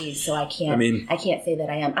Christian believes. So I can't say that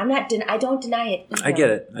I am. I don't deny it either.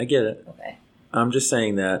 I get it. Okay. I'm just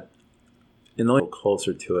saying that, and the only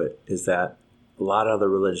closer to it is that a lot of other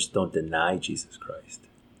religions don't deny Jesus Christ.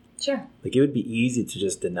 Sure. Like, it would be easy to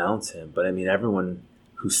just denounce him, but I mean, everyone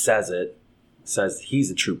who says it says he's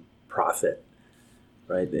a true prophet,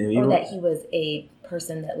 right? Or that he was a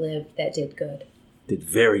person that did good. Did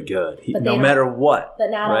very good. No matter what.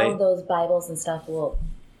 But not all of those Bibles and stuff will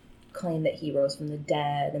claim that he rose from the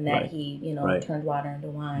dead and that he, turned water into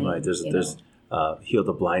wine. Right. There's healed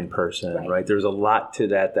a blind person, right? There's a lot to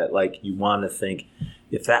that like, you want to think,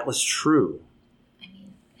 if that was true. I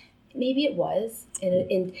mean, maybe it was.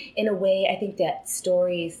 In a way, I think that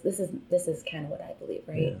stories, this is kind of what I believe,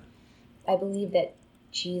 right? Yeah. I believe that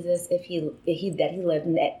Jesus, if he lived,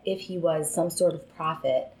 and that if he was some sort of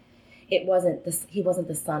prophet, he wasn't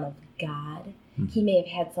the Son of God. Mm-hmm. He may have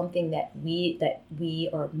had something that we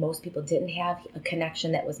or most people didn't have, a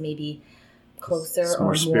connection that was maybe closer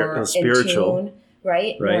or more spiritual, in tune,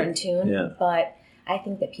 right? More in tune. Yeah. But I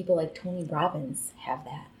think that people like Tony Robbins have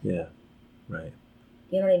that. Yeah, right.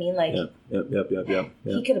 You know what I mean? Like, yep.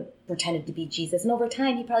 He could have pretended to be Jesus, and over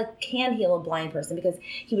time, he probably can heal a blind person because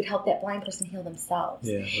he would help that blind person heal themselves.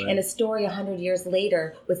 Yeah, right. And a story 100 years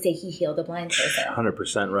later would say he healed a blind person.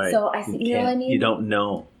 100% right. So I see, you know what I mean? You don't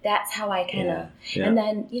know. That's how I kind of. Yeah. And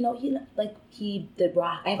then like the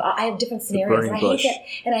rock. I have different scenarios. The burning bush. I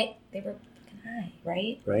hate that. They were fucking high,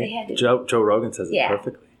 right? Right. They had to, Joe Rogan says it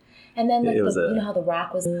perfectly. And then how the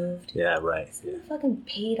rock was moved. Yeah, right. Someone fucking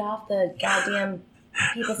paid off the goddamn.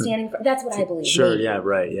 People standing for that's what I believe. Sure, maybe. Yeah,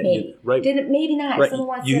 right. Yeah, maybe. Right. Maybe not. Right. Someone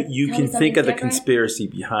wants you to can think of the different. Conspiracy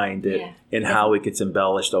behind it and how it gets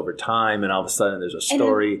embellished over time, and all of a sudden there's a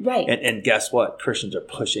story. And guess what? Christians are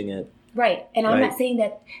pushing it. Right. And I'm not saying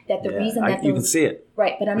that the reason that you can see it.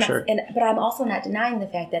 Right, but I'm not but I'm also not denying the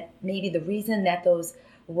fact that maybe the reason that those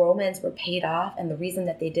Romans were paid off and the reason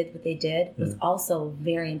that they did what they did was also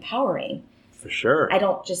very empowering. For sure. I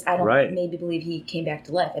don't maybe believe he came back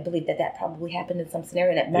to life. I believe that probably happened in some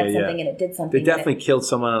scenario and it meant something and it did something. They definitely killed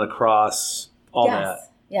someone on the cross,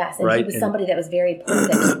 that. Yes, and he was somebody that was very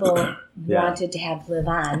important that people wanted to have live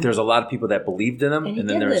on. There's a lot of people that believed in him. And he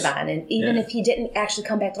did live on. And even if he didn't actually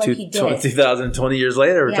come back to life, he did. 2020 years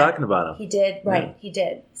later, we're talking about him. He did, he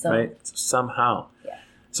did. So, right, somehow. Yeah.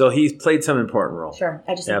 So he's played some important role. Sure.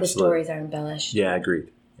 I just think the stories are embellished. Yeah,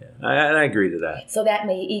 agreed. Yeah. I agree to that. So that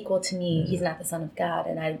may equal to me, he's not the Son of God.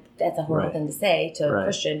 And that's a horrible thing to say to a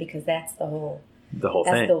Christian, because that's the whole thing.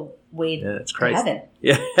 That's the way to heaven.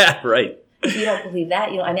 Yeah, right. If you don't believe that,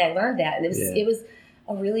 I learned that. And it was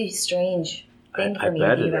a really strange thing for me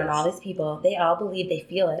to be around all these people. They all believe, they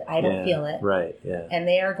feel it. I don't feel it. Right, yeah. And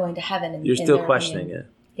they are going to heaven. And you're still questioning it.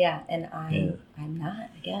 Yeah, and I'm not,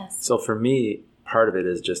 I guess. So for me, part of it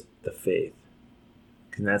is just the faith.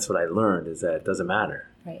 And that's what I learned, is that it doesn't matter.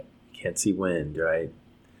 Right. You can't see wind, right?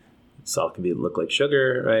 Salt can look like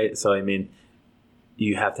sugar, right? So, I mean,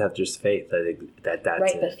 you have to have just faith that's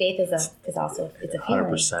right, it. But faith is also a feeling.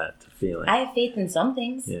 100% feeling. I have faith in some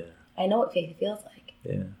things. Yeah. I know what faith feels like.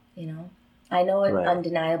 Yeah. I know what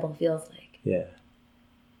undeniable feels like. Yeah.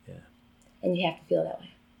 Yeah. And you have to feel that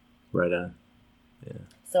way. Right on. Yeah.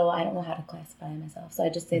 So I don't know how to classify myself. So I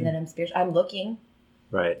just say that I'm spiritual. I'm looking.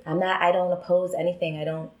 Right. I don't oppose anything. I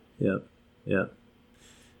don't. Yeah. Yeah.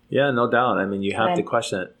 Yeah, no doubt. I mean, you have to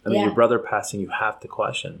question it. I mean, your brother passing, you have to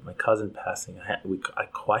question. My cousin passing, I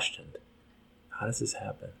questioned. How does this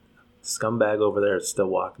happen? Scumbag over there is still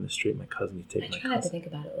walking the street. My cousin, you take my cousin. I try not to think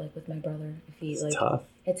about it like with my brother. If he it's tough.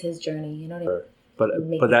 It's his journey. You know what I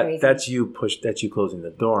mean? But that's you closing the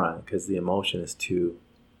door on it, because the emotion is too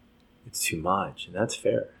much, and that's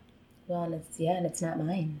fair. Well, and it's not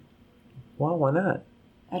mine. Well, why not?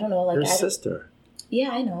 I don't know. Like your sister. Yeah,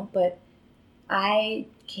 I know, but I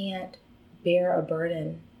can't bear a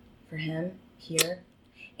burden for him here,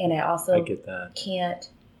 and I also get that. Can't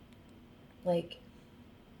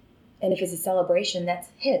and if it's a celebration, that's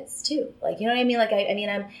his too. Like, you know what I mean? Like,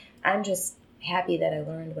 I'm just happy that I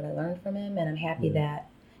learned what I learned from him, and I'm happy that,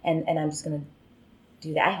 and I'm just gonna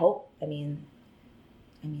do that. I hope. I mean,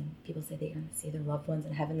 people say they're gonna see their loved ones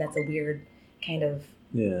in heaven. That's a weird kind of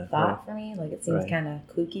thought for me. Like, it seems kind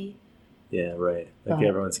of kooky. Yeah, right. Like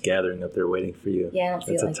everyone's gathering up there waiting for you. Yeah, I don't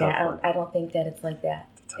see it like that. I don't think that it's like that.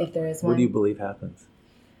 If there is one. What do you believe happens?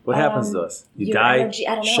 What happens to us? You die, energy,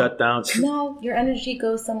 shut down? No, your energy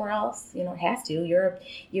goes somewhere else. It has to.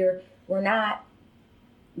 We're not,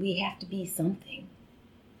 we have to be something.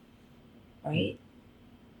 Right?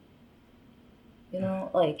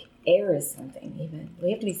 Like air is something even.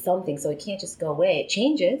 We have to be something, so it can't just go away. It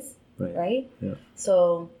changes, right? Yeah.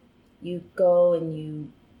 So you go and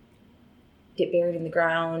you get buried in the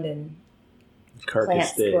ground, and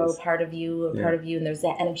plants grow part of you, and there's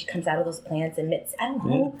that energy comes out of those plants and I don't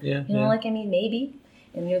know. Maybe.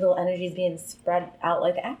 And your little energy is being spread out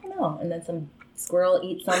like, I don't know. And then some squirrel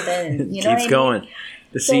eats something, and you know keeps going.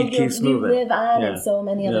 The seed keeps moving. You live on and so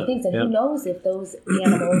many other things. And who knows if those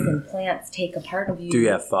animals and plants take a part of you. Do you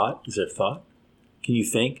have thought? Is there thought? Can you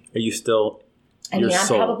think? Are you still I'm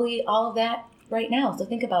probably all of that right now. So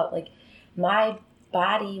think about, like, my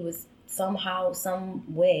body was somehow, some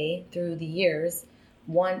way through the years,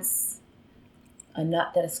 once a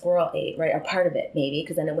nut that a squirrel ate, right? Or part of it, maybe,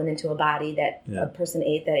 because then it went into a body that a person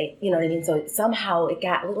ate, you know what I mean? So somehow it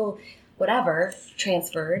got a little, whatever,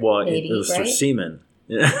 transferred, maybe, it was right? for semen.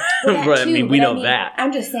 Well, right, too, we know that.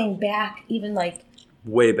 I'm just saying back, even like...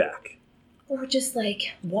 way back. Or just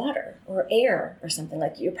like water or air or something.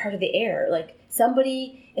 Like, you're part of the air. Like,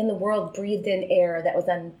 somebody in the world breathed in air that was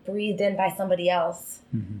then breathed in by somebody else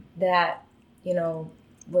that,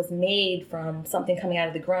 was made from something coming out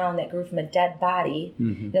of the ground that grew from a dead body.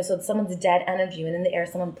 So someone's dead energy went in the air,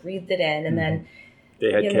 someone breathed it in, and then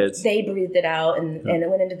they had kids. They breathed it out, and it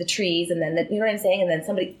went into the trees, and then, you know what I'm saying? And then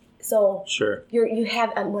somebody... So sure, you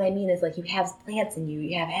have what I mean is, like, you have plants in you,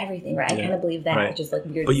 you have everything, right? I kind of believe that, which is like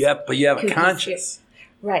weird. But you have a conscience,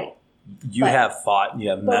 right? You have thought,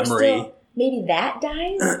 you have memory. Maybe that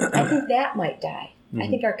dies. I think that might die. I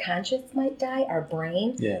think our conscience might die, our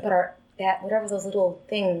brain, but whatever those little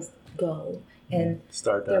things go, and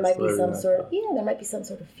there might be some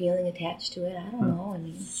sort of feeling attached to it. I don't know. I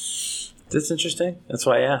mean, that's interesting. That's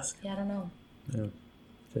why I asked. Yeah, I don't know. Yeah,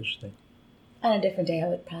 it's interesting. On a different day, I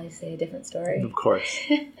would probably say a different story. Of course.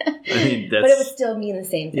 I mean, but it would still mean the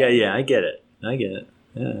same thing. Yeah, I get it.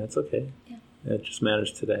 Yeah, that's okay. Yeah. It just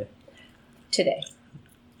matters today. Today.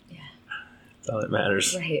 Yeah. That's all that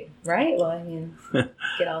matters. Right. Well, I mean,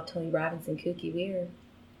 get all Tony Robinson kooky weird.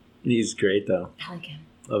 He's great, though. I like him.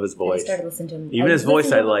 Love his voice. I started listening to him. Even his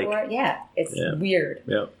voice I like. Yeah, it's weird.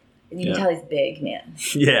 Yeah. You can tell he's big, man.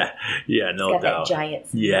 Yeah, no doubt. That giant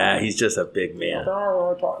smile. Yeah, he's just a big man. Like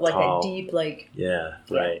tall. That deep, like... Yeah,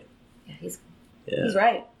 right. Yeah, he's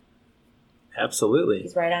right. Absolutely.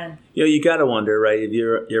 He's right on. You got to wonder, right, if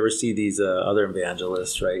you ever see these other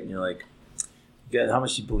evangelists, right, and you're like, how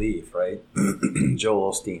much you believe, right?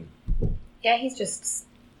 Joel Osteen. Yeah, he's just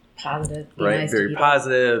positive. Right, nice very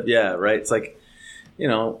positive. Yeah, right. It's like,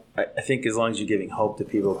 I think as long as you're giving hope to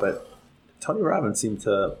people, but Tony Robbins seemed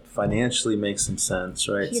to financially make some sense,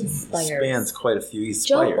 right? He inspires. Spans quite a few. He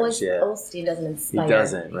inspires, Joel Osteen doesn't inspire. He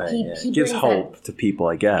doesn't, right? He gives hope to people,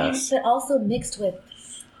 I guess. But also mixed with,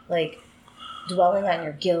 like, dwelling on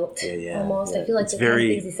your guilt, almost. I feel like it's the very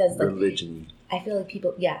kind of things he says, like, religion-y. I feel like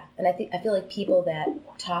people, and I feel like people that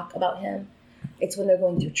talk about him, it's when they're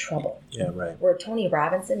going through trouble. Yeah, right. Where Tony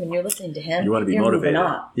Robinson, when you're listening to him, you want to be motivated.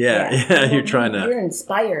 Moving up. Yeah. You're trying to. You're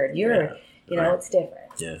inspired. You're, it's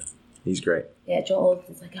different. Yeah, he's great. Yeah, Joel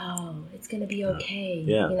Osteen is like, it's going to be okay.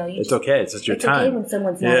 Yeah, it's okay. It's just your time. It's okay when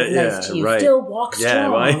someone's not as nice to you. Right. Still walk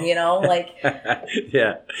strong, like.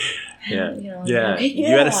 Yeah.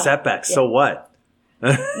 You had a setback. So what?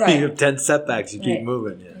 Right. You have 10 setbacks. You keep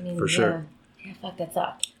moving. For sure. Yeah, fuck, that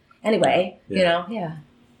sucked. Anyway,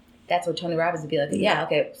 that's what Tony Robbins would be like. Yeah,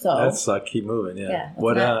 okay, so. That sucked. Keep moving,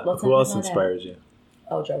 Who else inspires you?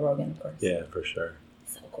 Oh, Joe Rogan, of course. Yeah, for sure.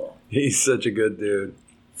 So cool. He's such a good dude.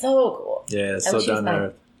 So cool. Yeah, so down to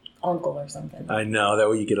earth. Uncle or something. I know. That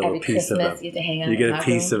way you get a little piece of him. You get to hang out. You get a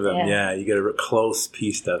piece of him. Yeah, you get a close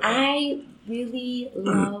piece of him. I really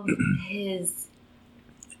love his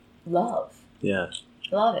love. Yeah.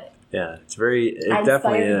 Love it. Yeah, it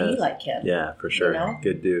definitely is. To be like him. Yeah, for sure.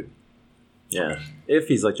 Good dude. Yeah, if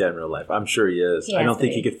he's like that in real life, I'm sure he is. I don't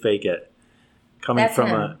think he could fake it. Coming from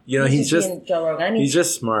him. He's just Joe Rogan. He's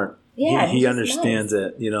just smart. Yeah, he understands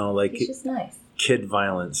it. Like he's just nice. Kid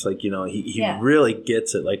violence, like he really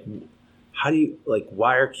gets it. Like, how do you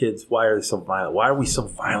why are they so violent? Why are we so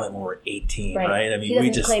violent when we're 18? Right? I mean, he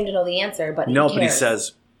doesn't claim to know the answer, but he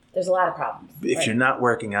says there's a lot of problems. If you're not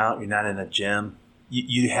working out, you're not in a gym.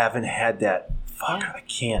 You haven't had that. Fuck, I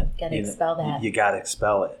can't. Got to expel that. You got to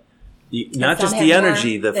expel it. Not just the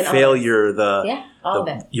energy, the failure, all of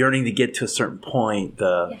it. Yearning to get to a certain point.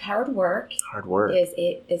 Hard work. Hard work is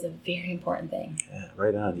a very important thing. Yeah,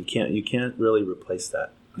 right on. You can't really replace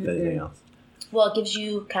that with anything else. Well, it gives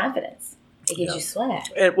you confidence. It gives you swag.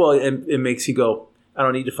 It makes you go, I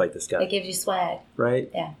don't need to fight this guy. It gives you swag. Right?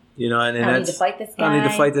 Yeah. And I don't need to fight this guy. I don't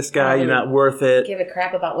need to fight this guy. You're not worth it. Give a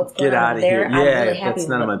crap about what's going on. Get out of here. I'm really happy that's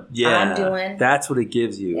none of my. I'm doing. That's what it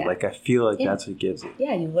gives you. Yeah. Like I feel like that's what it gives you.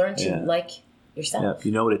 Yeah, you learn to like yourself. Yeah,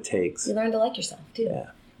 you know what it takes. You learn to like yourself too.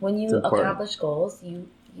 Yeah. When you accomplish goals, you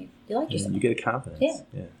like yourself. You get a confidence.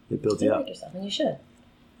 Yeah. It builds you up. You like yourself, and you should.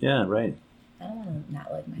 Yeah. Right. I don't want to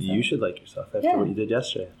not like myself. You should like yourself after what you did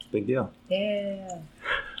yesterday. It's a big deal. Yeah.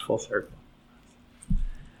 Full circle.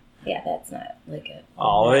 Yeah, that's not like a...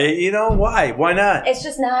 Oh, why? Why not? It's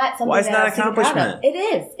just not something. Why is not an accomplishment? It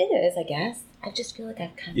is, I guess. I just feel like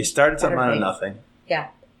I've kind of... You started something out of nothing. Yeah.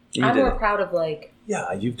 I'm more proud of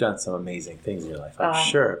Yeah, you've done some amazing things in your life. I'm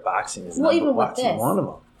sure. Boxing is even with one of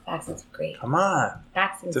them. Boxing's great. Come on.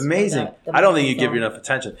 Boxing's it's amazing. I don't think you give you enough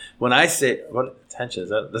attention. When I say... What attention?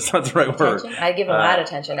 That's not the right word. I give a lot of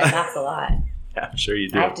attention. I box a lot. Yeah, I'm sure you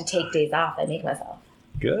do. I have to take days off. I make myself.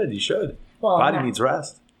 Good. You should. Well, body needs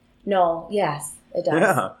rest. No, yes, it does.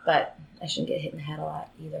 Yeah. But I shouldn't get hit in the head a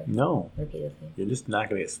lot either. No. Repeatedly. You're just not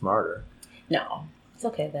going to get smarter. No. It's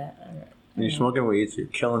okay that... When you're smoking weed, you're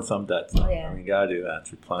killing some debt. Oh, yeah. I mean, you got to do that.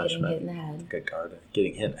 It's replenishment. Getting hit in the head. Good card.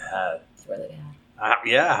 Getting hit in the head. It's really bad.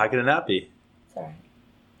 Yeah, how could it not be? It's all right.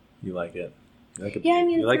 You like it. You like I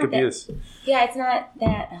mean, you like abuse. Yeah, it's not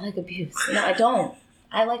that I like abuse. No, I don't.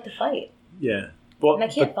 I like to fight. Yeah. Well, and I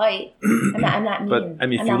can't fight. I'm not mean. But, I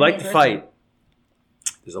mean, if you like to fight,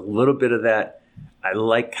 there's a little bit of that. I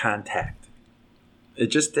like contact. It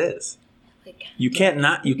just is. You can't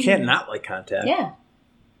not like contact. Yeah.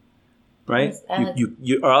 Right?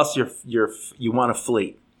 You or else you want to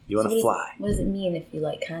flee. You want to fly. What does it mean if you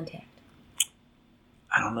like contact?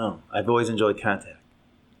 I don't know. I've always enjoyed contact.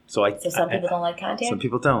 So some people don't like contact? Some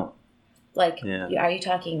people don't. Like, are you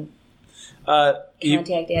talking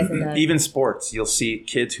contact as in the... Even sports. You'll see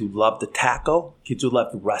kids who love to tackle, kids who love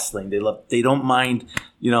wrestling. They don't mind,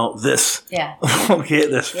 this. Yeah.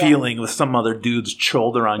 This feeling with some other dude's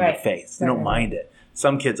shoulder on your face. They don't mind it.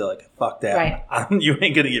 Some kids are like, fuck that. Right. You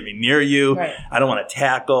ain't going to get me near you. Right. I don't want to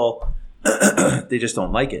tackle. They just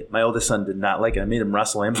don't like it. My oldest son did not like it. I made him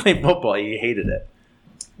wrestle and play football. He hated it.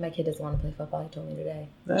 My kid doesn't want to play football. He told me today,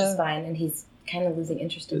 which is fine. And he's kind of losing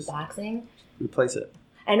interest in boxing. Replace it.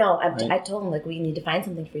 I know. I told him, we need to find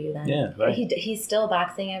something for you then. Yeah, right. He's still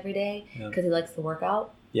boxing every day because he likes to work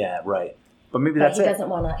out. Yeah, right. But maybe that's it. He doesn't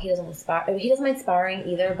want to spar. He doesn't mind sparring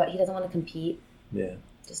either, but he doesn't want to compete. Yeah.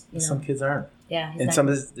 Just some kids aren't. Yeah. And some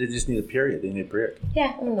they just need a period. They need a break.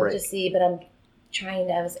 Yeah, I mean, we'll just see. But I'm trying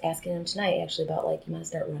to. I was asking him tonight actually about you want to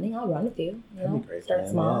start running? I'll run with you. That'd be great, start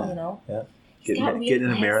small. Yeah. Get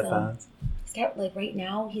into marathons. He's got right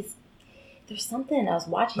now. There's something I was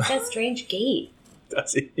watching. He's got a strange gait.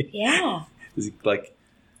 Does he? Yeah. Is he like?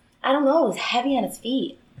 I don't know. It was heavy on his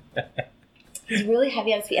feet. He's really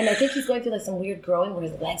heavy on his feet, and I think he's going through like some weird growing where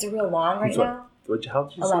his legs are real long right now. How old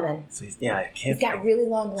did you 11. So I can't. He's got really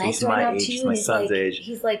long legs so right now age, too. My and son's age.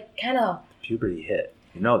 He's like kind of puberty hit.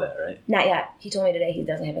 You know that, right? Not yet. He told me today he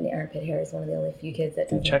doesn't have any armpit hair. He's one of the only few kids that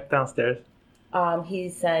doesn't. Check downstairs. He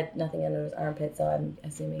said nothing under his armpit, so I'm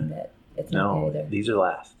assuming that it's not there either. These are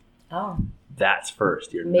last. Oh. That's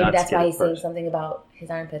first. Maybe that's why he's saying something about his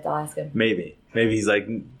armpits. I'll ask him. Maybe he's like,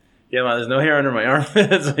 yeah, man, there's no hair under my armpit.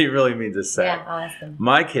 That's what he really means to say. Yeah, I'll ask him.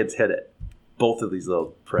 My kids hit it. Both of these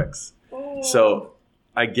little pricks. Oh. So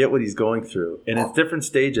I get what he's going through. And it's different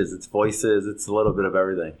stages. It's voices. It's a little bit of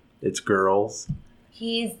everything. It's girls.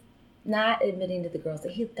 He's not admitting to the girls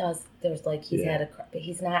that he does. There's like he's had but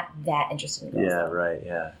he's not that interested in girls. Yeah, right.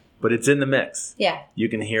 Yeah. But it's in the mix. Yeah. You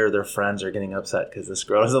can hear their friends are getting upset because this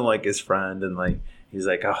girl doesn't like his friend. And like, he's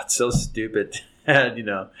like, oh, it's so stupid. And,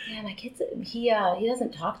 Yeah, my kids, he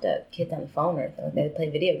doesn't talk to kids on the phone or anything. They play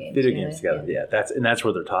video games. Video games together. Yeah. That's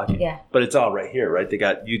where they're talking. Yeah. But it's all right here, right? They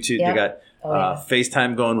got YouTube. They got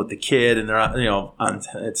FaceTime going with the kid. And they're, on,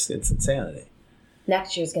 it's insanity.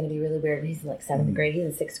 Next year's going to be really weird. He's in like 7th grade. He's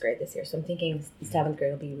in 6th grade this year. So I'm thinking 7th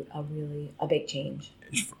grade will be a big change.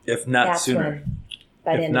 If not sooner.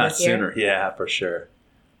 By the end of this year. If not sooner. Yeah, for sure.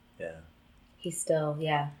 Yeah. He's still,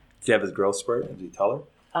 Does he have his growth spurt? Did he tell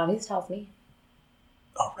her? He tells me.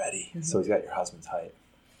 Already. Mm-hmm. So he's got your husband's height.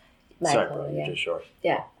 Sorry, bro. You're just short.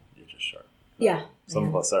 Yeah. You're just short. Yeah. Some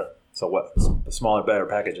of us are. So what? The smaller, better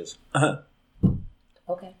packages.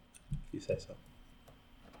 Okay. You say so.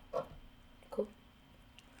 Cool.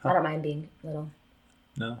 Huh? I don't mind being little.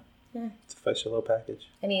 No? Yeah. It's a special little package.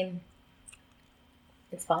 I mean,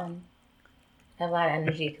 it's fun. I have a lot of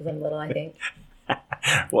energy because I'm little, I think.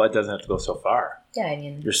 Well, it doesn't have to go so far. Yeah, I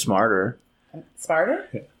mean. You're smarter. I'm smarter?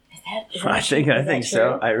 Yeah. Is that I think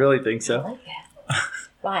so. I really think so. I like that.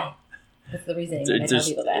 Why? What's the reasoning when I tell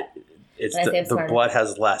people that? It's the blood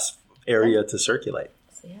has less area to circulate.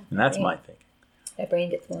 So, and that's my thinking. My brain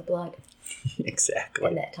gets more blood. Exactly.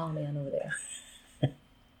 And that tall man over there.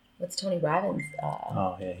 What's Tony Robbins?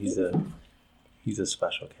 Oh yeah, he's a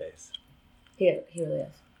special case. He really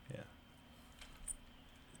is.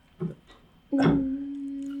 Yeah.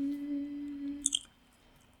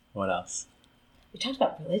 What else? We talked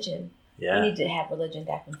about religion. Yeah. We need to have religion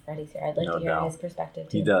back when Freddie's here. I'd like to hear his perspective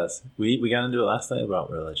too. He does. We got into it last night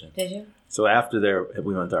about religion. Did you? So after there,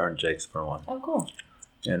 we went to Art and Jake's for one. Oh, cool.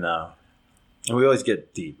 And we always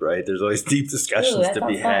get deep, right? There's always deep discussions to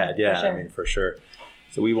be had. Yeah, sure. I mean, for sure.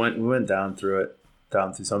 So we went down through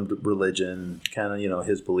some religion, kind of,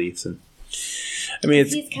 his beliefs. And I mean,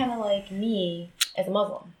 he's kind of like me as a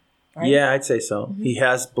Muslim. Right? Yeah, I'd say so. Mm-hmm. He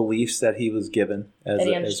has beliefs that he was given. That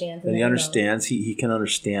he understands. He understands. He can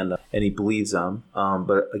understand them, and he believes them.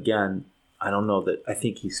 But again, I don't know that. I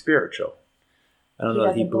think he's spiritual. I don't know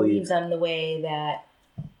that he believes them the way that.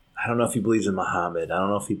 I don't know if he believes in Muhammad. I don't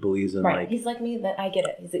know if he believes in right. He's like me. That I get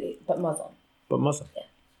it. But Muslim. But Muslim.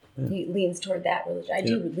 Yeah. He leans toward that religion. I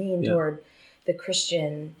do lean toward the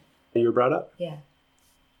Christian. You were brought up. Yeah.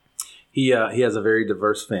 He has a very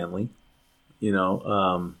diverse family.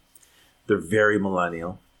 They're very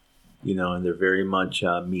millennial, and they're very much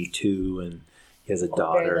Me Too. And he has a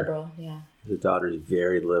daughter. Very liberal, yeah. His daughter is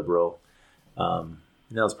very liberal. And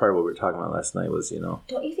that was part of what we were talking about last night was,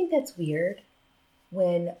 Don't you think that's weird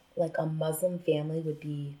when, like, a Muslim family would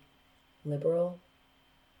be liberal?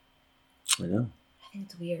 I know. I think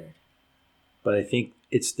it's weird. But I think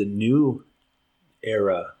it's the new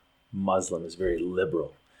era Muslim is very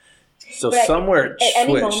liberal. So but somewhere at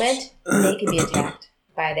any moment, they could be attacked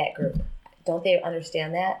by that group. Don't they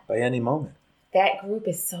understand that? By any moment. That group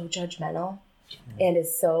is so judgmental and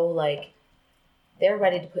is so, like, they're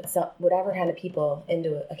ready to put whatever kind of people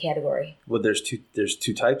into a category. Well, there's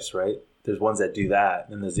two types, right? There's ones that do that,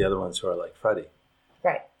 and there's the other ones who are like Freddie.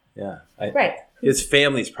 Right. Yeah. Right. His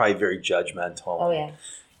family's probably very judgmental. Oh, yeah.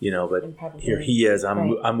 But here he is.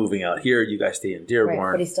 I'm moving out here. You guys stay in Dearborn.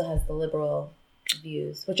 Right. But he still has the liberal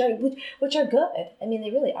views, which are good. I mean,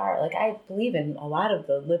 they really are. Like, I believe in a lot of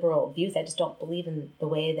the liberal views. I just don't believe in the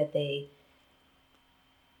way that they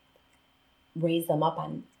raise them up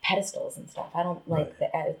on pedestals and stuff. I don't like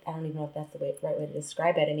that. I don't even know if that's the right way to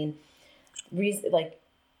describe it. I mean,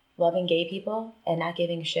 loving gay people and not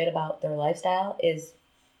giving a shit about their lifestyle is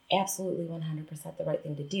absolutely 100% the right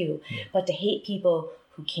thing to do. Yeah. But to hate people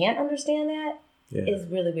who can't understand that is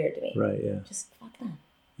really weird to me. Right, yeah. Just fuck them.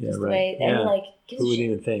 Yeah, just right. The way, and who would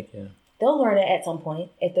even think, yeah. They'll learn it at some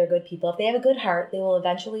point if they're good people. If they have a good heart, they will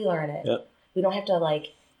eventually learn it. Yep. We don't have to,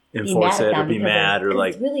 enforce it or be mad or,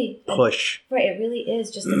 really, push. Right, it really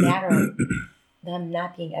is just a matter of them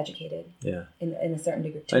not being educated. Yeah. In a certain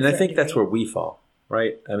degree. And I think that's where we fall,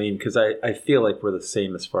 right? I mean, because I feel like we're the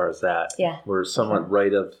same as far as that. Yeah. We're somewhat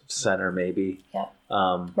right of center, maybe. Yeah.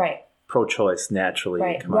 Right. Pro-choice, naturally.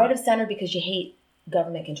 Right. Right of center because you hate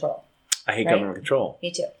government control. I hate government control.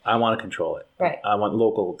 Me too. I want to control it. Right. I want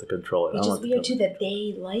local to control it. Which is weird too that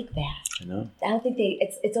they like that. I know. I don't think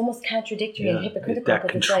it's almost contradictory and hypocritical. That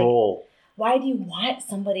control. It's like, why do you want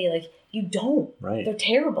somebody like you don't? Right. They're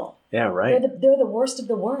terrible. Yeah, right. They're the worst of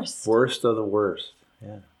the worst. Worst of the worst.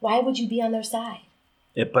 Yeah. Why would you be on their side?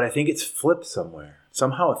 But I think it's flipped somewhere.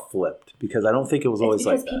 Somehow it flipped because I don't think it was always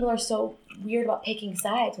like that. Because people are so weird about picking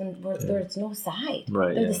sides when there's no side.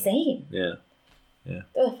 Right. They're the same. Yeah. Yeah.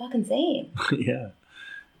 They're the fucking same. Yeah.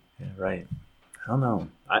 Yeah. Right. I don't know.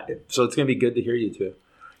 So it's gonna be good to hear you too,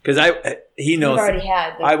 because he knows. We've already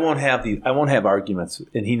had. I won't have arguments,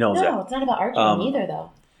 and he knows that. No, it's not about arguing either,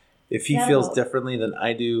 though. If he feels differently than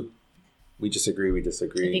I do, we disagree. We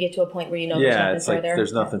disagree. If you get to a point where there's nothing further.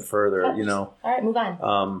 There's nothing further. All right, move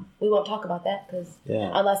on. We won't talk about that because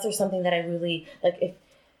unless there's something that I really like. If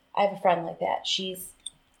I have a friend like that, she's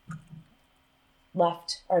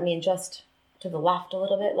left, just to the left a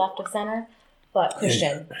little bit, left of center, but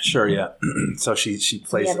Christian. Sure, yeah. So she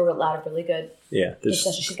plays. We have a lot of really good. Yeah,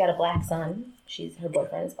 she's got a black son. Her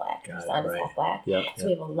boyfriend is black. Her son is half black. Yep, so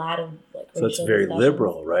we have a lot of like. So it's very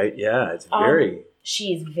liberal, right? Yeah, it's very.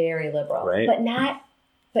 She's very liberal, right? But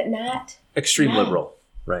not extreme liberal,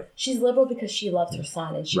 right? She's liberal because she loves her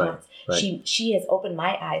son, and she wants. Right. She has opened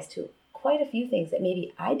my eyes to quite a few things that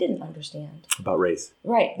maybe I didn't understand about race.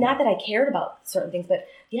 Right. Not that I cared about certain things, but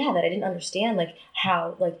that I didn't understand, like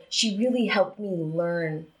how, like she really helped me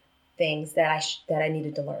learn things that I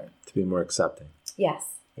needed to learn to be more accepting. Yes,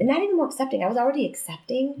 and not even more accepting. I was already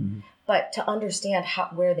accepting, but to understand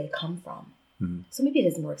where they come from. Mm-hmm. So maybe it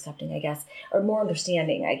is more accepting, I guess, or more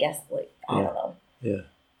understanding, I guess. Like I don't know. Yeah.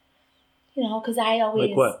 Because I always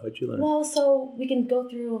like what? What'd you learn? Well, so we can go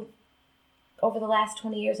through over the last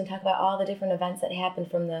 20 years and talk about all the different events that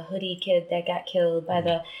happened, from the hoodie kid that got killed by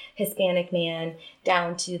the Hispanic man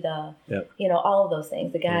down to the, all of those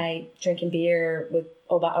things. The guy drinking beer with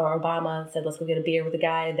Obama said, let's go get a beer with the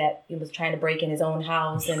guy that was trying to break in his own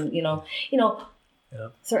house. And,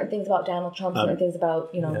 certain things about Donald Trump, certain things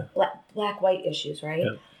about, black-white issues, right?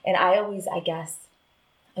 Yeah. And I always, I guess,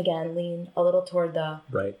 again, lean a little toward the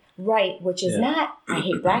right, which is not, I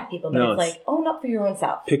hate black people, but it's like, own up for your own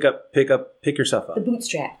self. Pick yourself up. The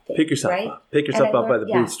bootstrap thing. Pick yourself up. Pick yourself up by the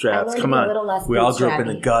bootstraps. Come on. We all grew up in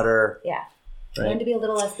the gutter. Yeah. Right? Learn to be a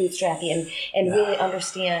little less bootstrappy and really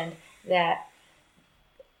understand that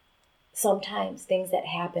sometimes things that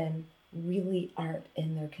happen really aren't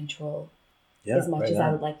in their control as much as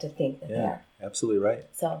I would like to think that they are. Absolutely right.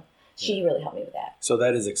 So she really helped me with that. So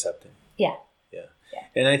that is accepting. Yeah. Yeah.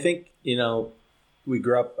 And I think, we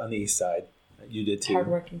grew up on the east side. You did too.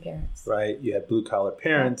 Hardworking parents. Right. You had blue collar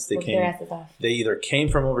parents. They came. Their asses off. They either came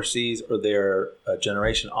from overseas or they're a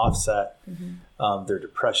generation offset. Mm-hmm. Their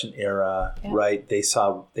Depression era, right? They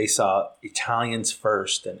saw Italians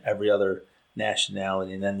first and every other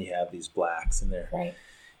nationality, and then you have these blacks, and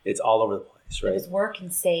it's all over the place, right? It was work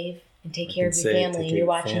and save and take care of your family, and you're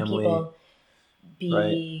watching people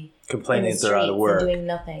be complaining that they're out of work, and doing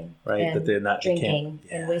nothing, right? That they're not drinking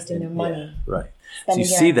and wasting their money, right? So you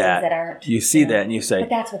see that, and you say, but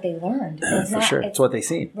that's what they learned. For sure, it's what they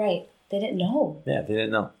seen, right? They didn't know. Yeah, they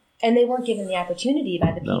didn't know, and they weren't given the opportunity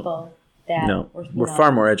by the people that we're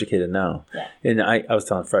far more educated now. Yeah. And I was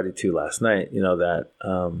telling Freddie too last night, that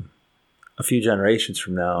a few generations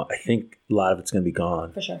from now, I think a lot of it's going to be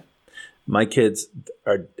gone. For sure. My kids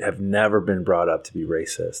have never been brought up to be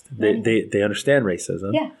racist. They understand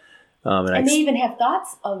racism. Yeah. And they even have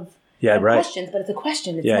thoughts of questions, but it's a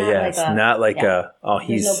question. It's not like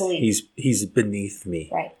he's beneath me.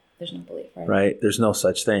 Right. There's no belief. Right. There's no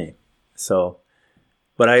such thing. So,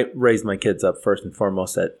 but I raised my kids up first and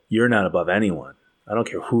foremost that you're not above anyone. I don't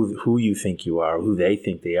care who you think you are, who they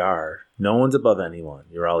think they are. No one's above anyone.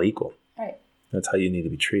 You're all equal. Right. That's how you need to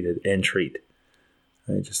be treated and treat.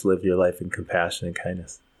 Right? Just live your life in compassion and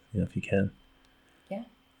kindness, if you can. Yeah.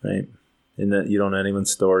 Right. And that you don't know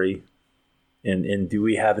anyone's story. And do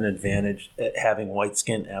we have an advantage at having white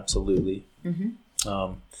skin? Absolutely. Mm-hmm.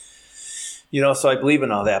 So I believe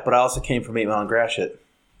in all that, but I also came from 8 Mile and Gratiot.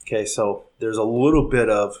 Okay, so there's a little bit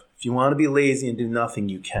of, if you want to be lazy and do nothing,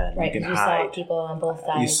 you can. Right, you can hide. Saw people on both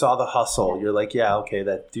sides. You saw the hustle. Yeah. You're like,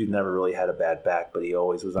 that dude never really had a bad back, but he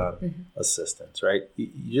always was on assistance, right?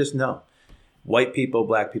 You just know. White people,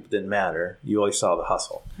 black people didn't matter. You always saw the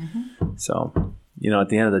hustle. Mm-hmm. So, at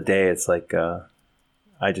the end of the day, it's like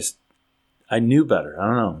I knew better. I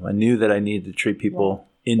don't know. I knew that I needed to treet people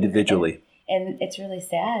individually. And it's really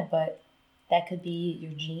sad, but that could be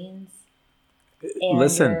your genes and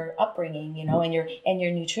your upbringing, you know, and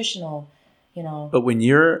your nutritional, you know. But when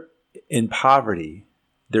you're in poverty,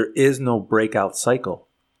 there is no breakout cycle.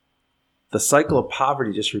 The cycle of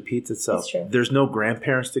poverty just repeats itself. It's true. There's no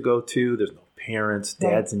grandparents to go to. There's no parents.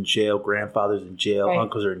 Dad's in jail. Grandfather's in jail.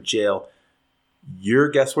 Uncles are in jail.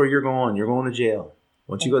 Guess where you're going? You're going to jail.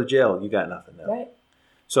 Once you go to jail, you got nothing now. Right.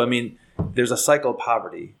 So, I mean, there's a cycle of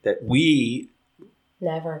poverty that we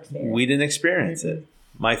never experienced. We didn't experience it.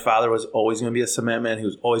 My father was always going to be a cement man. He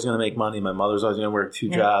was always going to make money. My mother was always going to work 2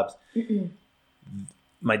 jobs.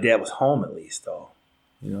 My dad was home at least, though.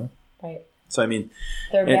 You know? Right. So, I mean...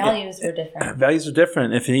 Their values were different. Values are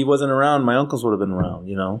different. If he wasn't around, my uncles would have been around,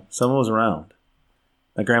 you know? Someone was around.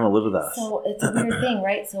 My grandma lived with us. So, it's a weird thing,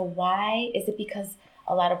 right? So, why? Is it because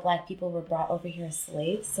a lot of Black people were brought over here as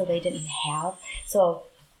slaves, so they didn't have...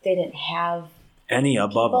 Any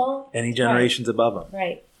above them. Any generations above them.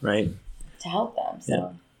 Right. Right. To help them.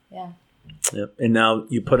 So, yeah. Yep. And now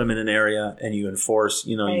you put them in an area and you enforce,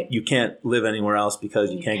 you know, you can't live anywhere else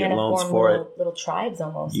because you can't get loans for it. Little tribes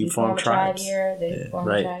almost. You form tribes. A tribe here, they form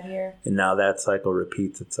a tribe here. And now that cycle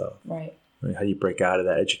repeats itself. Right. How do you break out of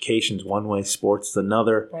that? Education's one way, sports is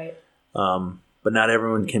another. Right. But not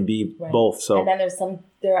everyone can be both. So and then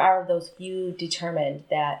there are those few determined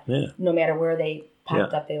that no matter where they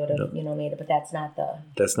popped up, they would have, you know, made it. But that's not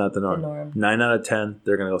the norm. 9 out of 10,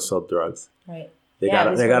 they're gonna go sell drugs. Right. They got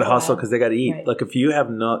to hustle because they got to eat. Right. Like if you have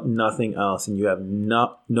nothing else and you have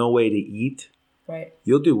no way to eat,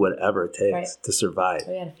 you'll do whatever it takes to survive.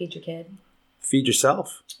 You got to feed your kid. Feed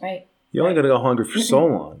yourself. Right. You're only going to go hungry for so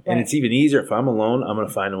long, and it's even easier if I'm alone. I'm going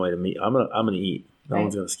to find a way to meet. I'm going to eat. No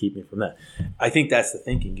one's going to keep me from that. I think that's the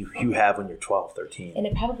thinking you have when you're 12, 13. And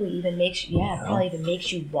it probably even makes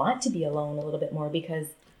you want to be alone a little bit more because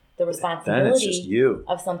the responsibility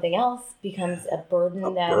of something else becomes a burden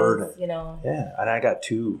is, you know. Yeah, and I got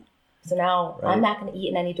 2. So now I'm not going to eat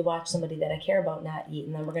and I need to watch somebody that I care about not eat,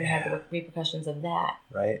 and then we're going to have the repercussions of that.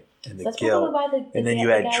 Right. And so that's probably why and then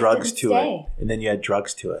you add drugs to it. And then you add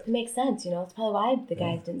drugs to it. It makes sense, you know. It's probably why the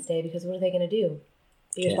guys didn't stay, because what are they going to do?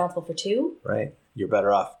 Be responsible for 2? Right. You're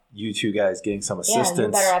better off, you 2 guys, getting some assistance. Yeah,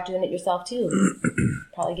 you're better off doing it yourself too.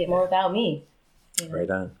 Probably get more without me. You know? Right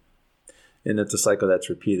on. And it's a cycle that's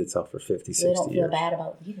repeated itself for 50, 60 years. They don't feel bad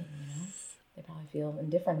about leaving, you know. They probably feel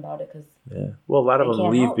indifferent about it because well, a lot of them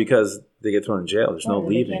leave because they get thrown in jail. There's no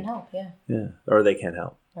leaving. They can't help, yeah. Or they can't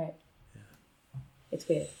help. Right. Yeah. It's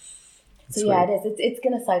weird. So weird. It is. It's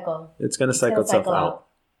going to cycle. It's going to cycle itself out.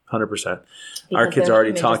 100%. Our kids are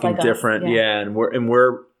already talking different. And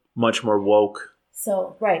we're much more woke.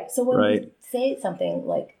 So So when we say something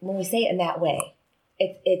like, when we say it in that way,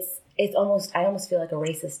 it's almost, I almost feel like a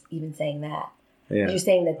racist even saying that. Yeah. You're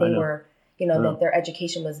saying that they were, you know, that their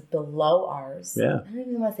education was below ours. Yeah. I don't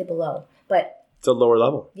even want to say below, but it's a lower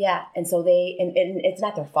level. Yeah. And so and it's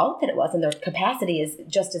not their fault that it was, and their capacity is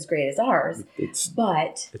just as great as ours. It's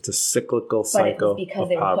a cyclical cycle. But it's because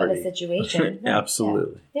they were put in a situation.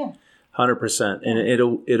 Absolutely. Yeah. 100%. And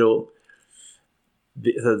it'll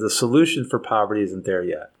the solution for poverty isn't there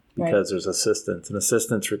yet, because there's assistance, and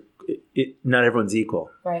assistance, not everyone's equal.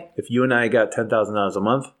 Right. If you and I got $10,000 a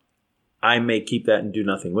month, I may keep that and do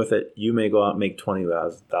nothing with it. You may go out and make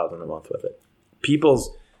 $20,000 a month with it.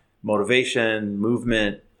 People's motivation,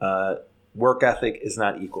 movement, work ethic is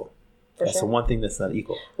not equal. That's the one thing that's not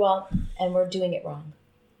equal. Well, and we're doing it wrong.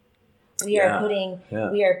 We are putting.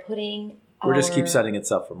 We're just keep setting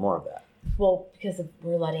us up for more of that. Well, because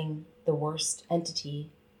we're letting the worst entity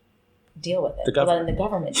deal with it. We're letting the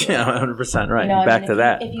government do it. 100% right. You know, back to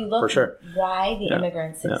that. If you look at why the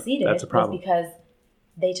immigrants succeeded, that's a problem. Was because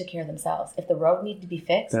they took care of themselves. If the road needed to be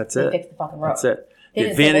fixed, they fixed the fucking road. That's it. The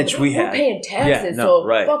advantage we had. We're paying taxes,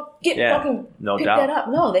 pick that up.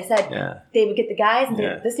 No, they said they would get the guys and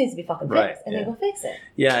say, this needs to be fucking fixed, and they go fix it.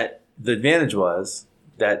 Yeah, the advantage was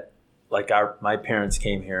that, like, my parents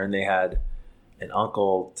came here and they had an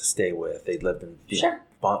uncle to stay with. They lived in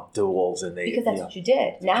duels, and because that's what you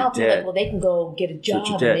did. Now people are like, well, they can go get a job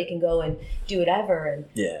and they can go and do whatever, and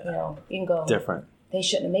you know, you can go different. They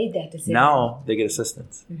shouldn't have made that decision. Now they get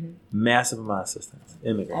assistance. Mm-hmm. Massive amount of assistance.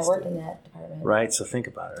 Immigrants. I worked in that department. Right? So think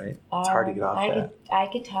about it, right? It's hard to get off that. I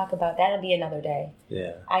could talk about, that'll be another day.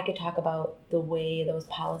 Yeah. I could talk about the way those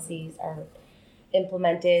policies are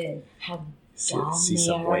implemented and how dumb see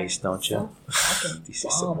some waste, don't you? So you see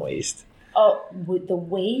some waste. Oh, with the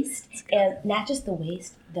waste, and not just the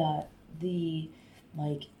waste, the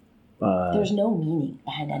like, there's no meaning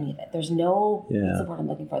behind any of it. There's no, what's the word I'm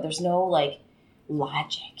looking for? There's no, like,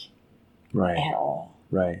 logic at all.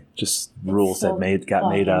 Right. Just rules that got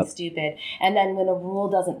made up. Stupid. And then when a rule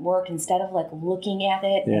doesn't work, instead of like looking at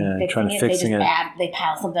it and fixing it, they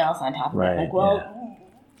pile something else on top of it. Like, well,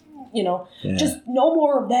 just no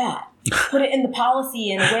more of that. Put it in the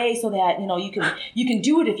policy in a way so that, you can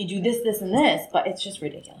do it if you do this, this, and this, but it's just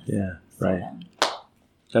ridiculous. Yeah. Right.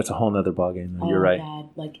 That's a whole nother ballgame. You're right. God.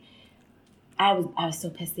 Like, I was so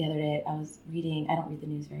pissed the other day. I was reading, I don't read the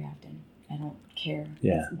news very often. I don't care.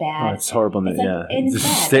 Yeah. It's bad. Oh, it's horrible. It's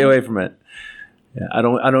just stay away from it. Yeah. I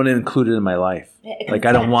don't include it in my life. Like,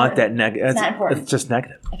 I don't want that negative. It's not important. It's just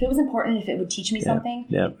negative. If it was important, if it would teach me something,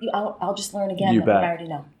 I'll just learn again what I already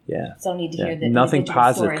know. Yeah. So I don't need to hear the nothing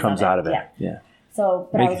positive comes out of it. Yeah. So,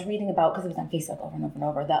 but I was reading about, because it was on Facebook over and over and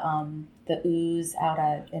over, the ooze out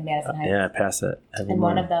in Madison Heights. Yeah, I passed it. And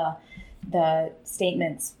one of the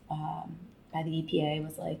statements by the EPA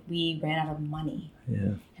was like, we ran out of money.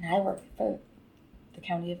 Yeah. And I work for the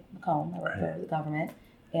county of Macomb. I work for the government.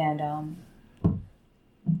 And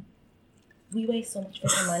we waste so much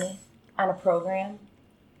freaking money on a program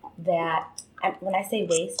that, when I say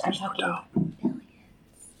waste, I'm talking billions.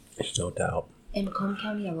 There's no doubt. In Macomb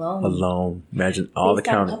County alone. Imagine all the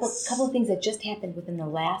counties. A couple of things that just happened within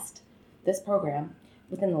this program,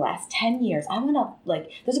 within the last 10 years. I want to,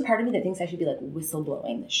 there's a part of me that thinks I should be,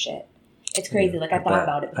 whistleblowing this shit. It's crazy. I thought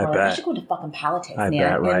about it before. I should go into fucking politics, man.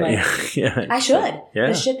 Bet, right? I should. Yeah.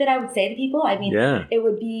 The shit that I would say to people, it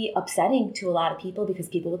would be upsetting to a lot of people because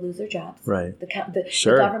people would lose their jobs. Right.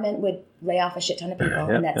 The government would lay off a shit ton of people,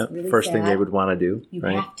 and that's really First sad. thing they would want to do. You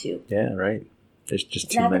have to. Yeah, right. There's just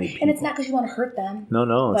too many people. And it's not because you want to hurt them.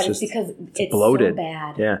 No. But it's because it's bloated. So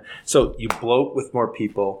bad. Yeah. So you bloat with more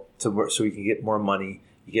people so you can get more money.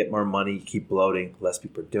 You get more money, you keep bloating, less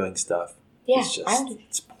people are doing stuff. Yeah,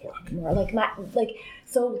 it's pork. More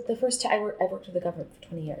so the first time I worked with the government for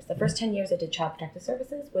 20 years. The first 10 years I did Child Protective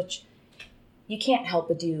Services, which you can't help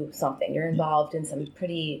but do something. You're involved in some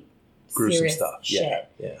pretty gruesome serious stuff. shit.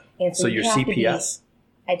 Yeah. And so you're CPS?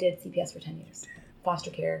 I did CPS for 10 years.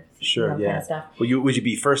 Foster care. Sure, kind of stuff. Well, would you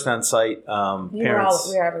be first on site? We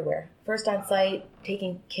were everywhere. First on site,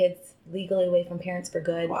 taking kids legally away from parents for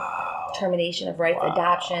good. Wow. Termination of rights,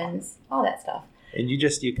 adoptions, all that stuff. And you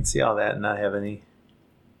can see all that and not have any.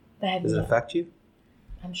 Does it affect you?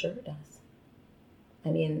 I'm sure it does. I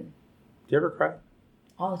mean. Do you ever cry?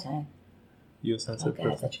 All the time. You a sensitive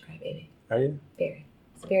person? I'm such a crybaby. Are you? Very.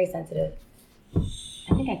 It's very sensitive.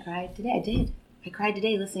 I think I cried today. I did. I cried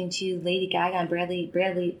today listening to Lady Gaga and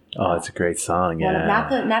Bradley. Oh, it's a great song. Yeah. Not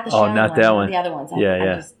the not that one. The other ones.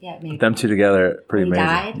 Maybe. Them two together, pretty amazing.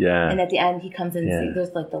 Died, yeah. And at the end, he comes in and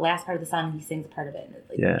sings. There's the last part of the song, and he sings part of it, and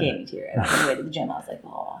it gave me tears. And on the way to the gym, I was like,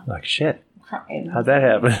 oh. Like shit. I'm crying. How'd that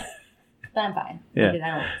happen? But I'm fine. Yeah.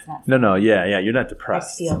 No. Yeah. You're not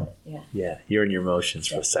depressed. I feel it. Yeah. Yeah. You're in your emotions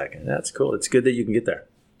for a second. That's cool. It's good that you can get there.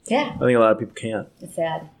 Yeah. I think a lot of people can't. It's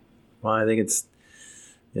sad. Well, I think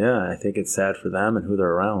it's sad for them and who they're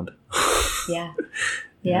around. Yeah.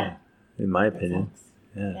 In my opinion.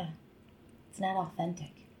 Yeah. It's not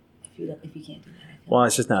authentic if you can't do that. Well,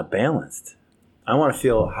 it's just not balanced. I want to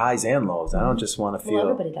feel highs and lows. I don't just want to feel. Well,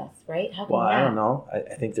 everybody does, right? How can I don't know.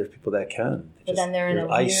 I think there's people that can. But then they're in a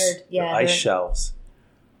weird, ice shells.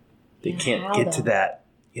 They can't get to that.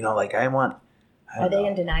 I want. Are they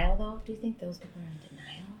in denial though? Do you think those people are in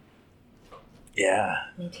denial? Yeah.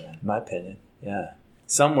 Me too. In my opinion, yeah.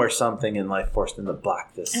 Somewhere, something in life forced them to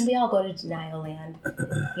block this. And we all go to denial land,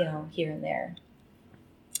 here and there.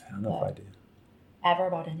 I don't know if I do. Ever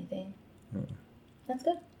about anything? Mm-mm. That's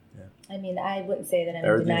good. Yeah. I mean, I wouldn't say that I'm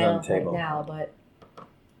in denial right now, but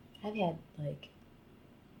I've had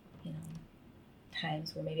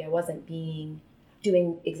times where maybe I wasn't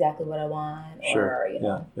doing exactly what I want. Sure.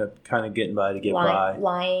 Or, kind of getting by to get by.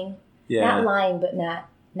 Lying. Yeah. Not lying, but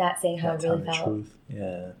not saying how I really felt. Truth.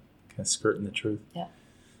 Yeah. Kind of skirting the truth. Yeah.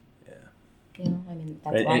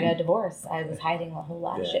 That's why I got a divorce. I was hiding a whole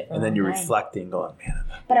lot of shit for a long time. And then you're reflecting, going, man.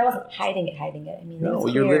 But I wasn't hiding it. I mean, no,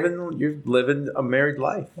 you're living a married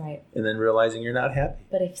life, right? And then realizing you're not happy.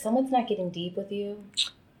 But if someone's not getting deep with you,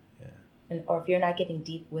 or if you're not getting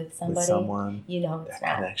deep with somebody,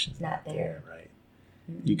 it's not there, right?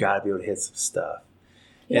 Mm-hmm. You got to be able to hit some stuff.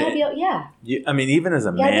 You got to be able, even as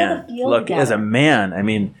a man, as a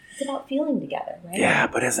man, it's about feeling together, right? Yeah,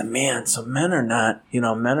 but as a man, so men are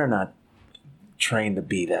not trained to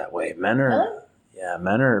be that way. Men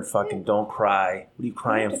are fucking don't cry. What are you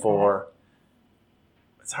crying for?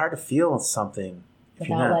 It's hard to feel something if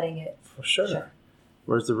without you're not letting it. For sure.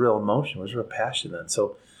 Where's the real emotion? Where's the real passion then?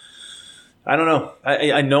 So I don't know.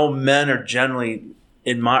 I know men are generally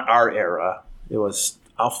in our era. It was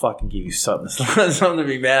I'll fucking give you something to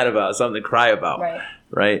be mad about, something to cry about.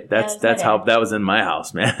 Right? That's how that was in my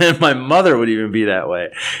house, man. My mother would even be that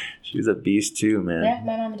way. She was a beast too, man. Yeah,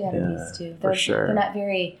 my mom and dad are beasts too. For sure. They're not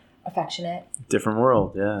very affectionate. Different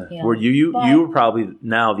world, yeah. Where you were probably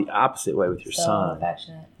now the opposite way with your son.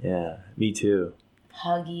 Affectionate. Yeah, me too.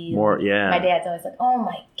 Huggy. More, yeah. My dad's always like, "Oh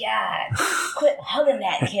my God, quit hugging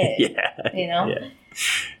that kid." You know.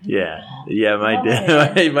 Yeah. My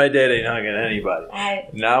dad ain't hugging anybody.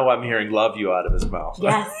 Now I'm hearing "love you" out of his mouth.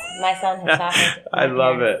 Yes, my son has talked. I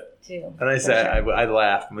love it too. And I said, I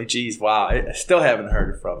laugh. I'm like, geez, wow. I still haven't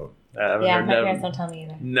heard it from him. My parents don't tell me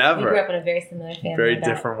either. Never. We grew up in a very similar family. Very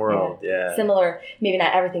different world. Yeah. Similar, maybe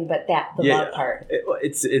not everything, but the love part.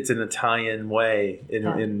 It's an Italian way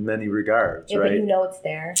in many regards, right? But you know it's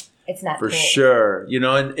there. It's not for sure. You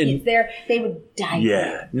know, and it's there. They would die.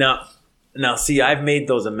 Yeah. Now, see, I've made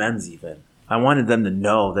those amends. Even I wanted them to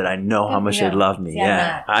know that I know how much they love me.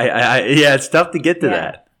 It's tough to get to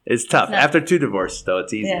that. It's tough after 2 divorces, though.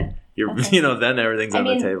 It's easy. Yeah. Then everything's on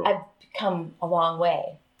the table. I've come a long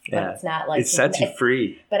way. But it's not like it sets you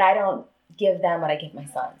free. But I don't give them what I give my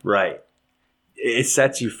son. Right. It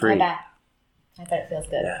sets you free. I bet it feels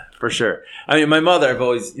good. Yeah, for sure. I mean, my mother, I've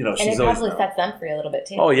always, she's always. And it probably sets them free a little bit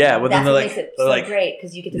too. Oh yeah, well then makes it so great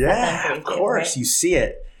because you get to set them free. Of course, you see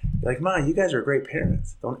it. You're like, Mom, you guys are great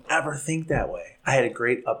parents. Don't ever think that way. I had a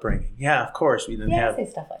great upbringing. Yeah, of course we didn't have. I say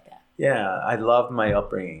stuff like that. Yeah, I loved my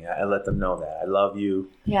upbringing. I let them know that I love you.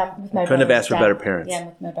 Yeah, with my couldn't have asked for better parents. Yeah,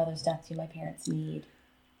 with my brother's death too, my parents need.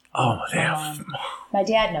 Oh, damn. My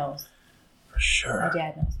dad knows. For sure. My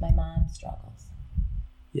dad knows. My mom struggles.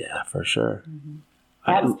 Yeah, for sure.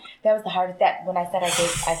 Mm-hmm. That was the hardest. That when I said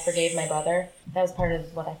I forgave my brother, that was part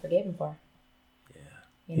of what I forgave him for.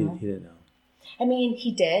 Yeah. He didn't know. I mean,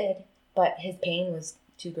 he did, but his pain was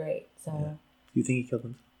too great. So. Yeah. You think he killed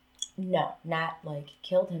himself? No, not like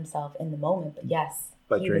killed himself in the moment, but yes.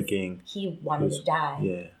 By drinking. He wanted to die.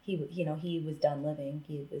 Yeah. He was done living.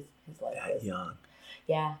 His life was young.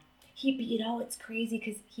 Yeah. It's crazy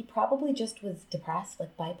because he probably just was depressed,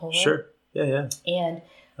 like bipolar. Sure. Yeah. And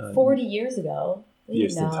 40 years ago, we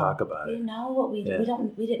didn't know. Talk about we didn't know what we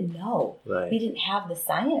didn't know. Right. We didn't have the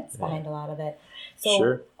science behind a lot of it.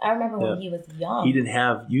 So I remember when he was young. He didn't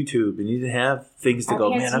have YouTube and he didn't have things to go,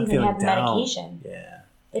 man, I'm feeling down. Medication. Yeah.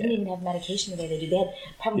 They didn't even have medication the way they do. They had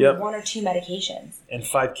probably 1 or 2 medications. And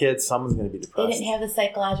 5 kids, someone's going to be depressed. They didn't have the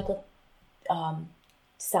psychological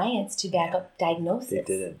science to back up diagnosis. They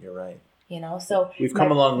didn't. You're right. So we've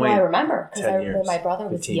come a long way. I remember because when my brother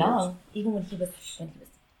was young, even when he was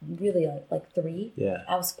really like 3,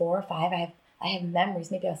 I was 4 or 5. I have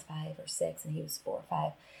memories. Maybe I was 5 or 6, and he was 4 or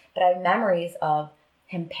 5. But I have memories of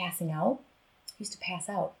him passing out. He used to pass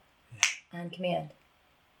out on command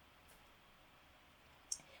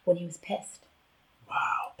when he was pissed.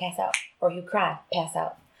 Wow. Pass out, or he would cry. Pass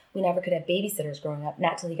out. We never could have babysitters growing up.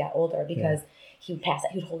 Not till he got older because. He would pass out.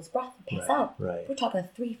 He would hold his breath and pass out. Right. We're talking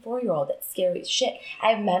a 3-4-year-old. That's scary as shit.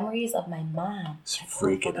 I have memories of my mom.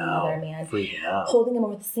 Freaking out. Holding him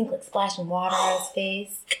over the sink, like splashing water on his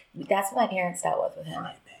face. That's what my parents dealt with him.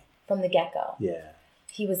 From the get-go. Yeah.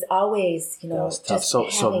 He was always, that was tough. So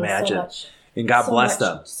imagine. And God bless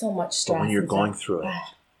them. So much stress. But when you're going through it,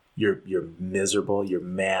 you're miserable. You're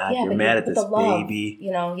mad. You're mad at this baby.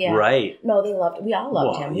 Right. No, they loved. We all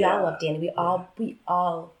loved him. We all loved Danny. We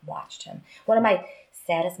all watched him. One of my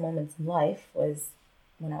saddest moments in life was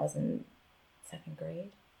when I was in 2nd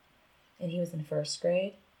grade, and he was in 1st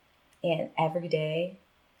grade, and every day.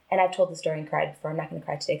 And I've told the story and cried before. I'm not going to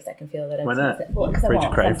cry today because I can feel that. Why not? Afraid to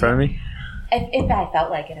cry in front of me? If I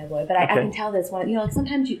felt like it, I would. But I can tell this one. Like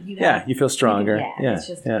sometimes you have, you feel stronger. It's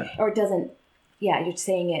just or it doesn't. Yeah, you're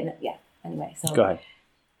saying it. Anyway, so go ahead.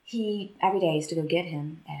 He every day I used to go get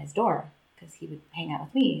him at his door because he would hang out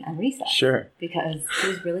with me on recess. Sure. Because he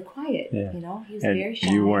was really quiet. Yeah. He was very shy.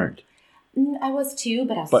 You weren't. I was too,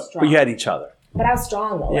 but I was strong. But you had each other. But I was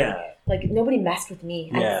strong though. Yeah. Like nobody messed with me.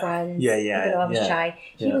 I had friends. Yeah. Even though I was shy,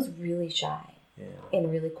 he was really shy. Yeah.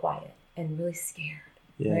 And really quiet and really scared.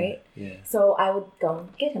 Yeah. Right? Yeah. So I would go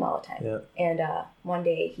get him all the time. Yeah. And one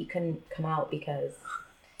day he couldn't come out because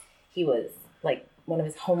he was like one of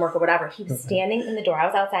his homework or whatever. He was standing in the door. I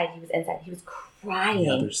was outside. He was inside. He was crying.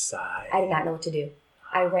 The other side. I did not know what to do.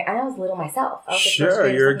 I ran. I was little myself. I was sure,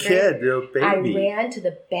 you're a kid. You're a baby. I ran to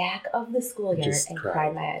the back of the schoolyard and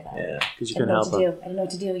cried my eyes out. Yeah, because you couldn't help him. I didn't know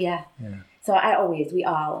what to do. Yeah. So we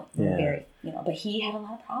all were very, but he had a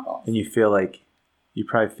lot of problems. And you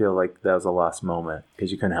probably feel like that was a lost moment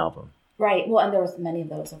because you couldn't help him. Right. Well, and there was many of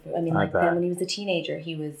those. I mean, like then when he was a teenager,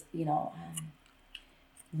 he was,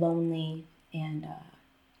 lonely and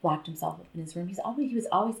locked himself up in his room. He was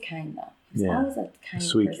always kind though. He was always a kind,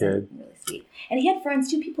 sweet person, kid, really sweet, and he had friends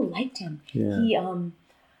too. People liked him. Yeah.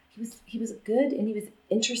 He was good, and he was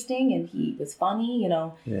interesting, and he was funny.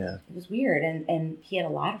 Yeah. It was weird, and he had a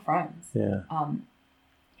lot of friends. Yeah.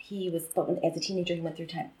 But as a teenager, he went through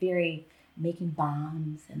time very making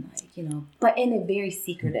bombs and but in a very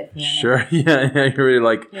secretive manner. Sure. Yeah. You're really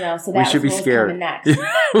like, so that we should be scared. Next.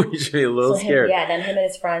 We should be a little scared. Then him and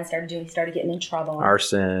his friends started getting in trouble.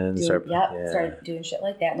 Arson. Started doing shit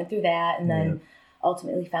like that. Went through that, and then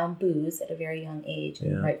ultimately found booze at a very young age.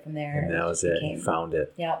 And right from there. And that was it. He found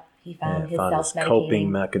it. Yep. He found his self-medicating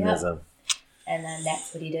coping mechanism. Yep. And then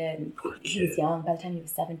that's what he did. And he was young. By the time he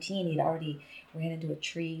was 17, he'd already ran into a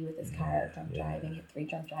tree with his car, drunk driving, had 3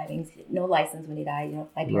 drunk drivings, no license when he died.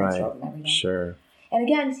 My parents wrote him everything. Sure. And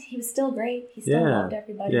again, he was still great. He still loved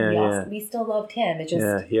everybody. We still loved him. It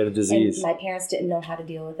just he had a disease. And my parents didn't know how to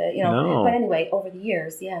deal with it. But anyway, over the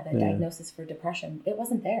years, the diagnosis for depression, it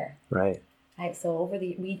wasn't there. Right. So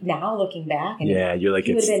now looking back, and you're like,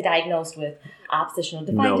 he would have been diagnosed with oppositional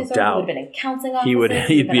defiant disorder. Doubt. He would have been in counseling offices.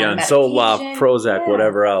 He'd be on Zoloft, Prozac,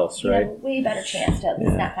 whatever else, right? He had a way better chance to at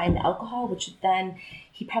least not find the alcohol, which then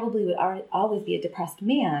he probably would always be a depressed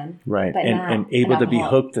man, right? But and able to be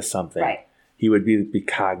hooked to something, right? He would be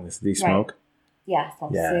cognizant. Did he smoke? Right. Yeah,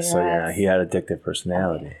 cigarettes. So he had addictive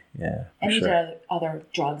personality. Yeah, and he did other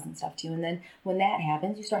drugs and stuff too. And then when that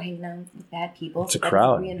happens, you start hanging out with bad people. It's a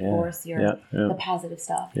crowd. Reinforce the positive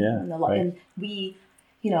stuff. Yeah, and we,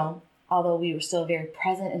 although we were still very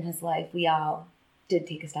present in his life, we all did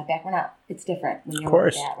take a step back. We're not. It's different when you're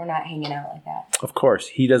like that. We're not hanging out like that. Of course,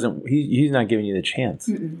 he doesn't. He's not giving you the chance.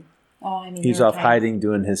 Mm-mm. Oh, he's off hiding,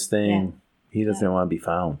 doing his thing. Yeah. He doesn't want to be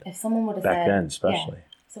found. If someone would have back then, especially.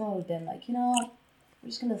 Someone would have been like, we're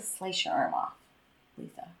just going to slice your arm off,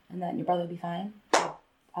 Lisa. And then your brother would be fine. I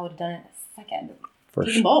would have done it in a second. For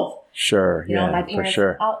sure. Both. Sure, my parents, for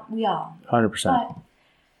sure. We all. 100%. But,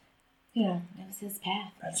 it was his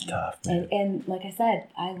path. That's tough, man. And like I said,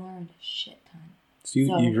 I learned a shit ton. So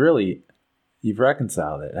you've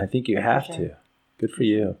reconciled it. I think you have to. Good for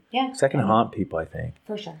you. Yeah. Because that can haunt people, I think.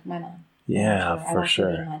 For sure. My mom. Yeah, for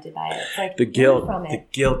sure. Being haunted by it. It's like the guilt,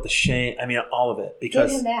 the shame. I mean, all of it.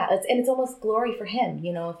 Because give him that, and it's almost glory for him.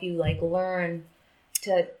 If you learn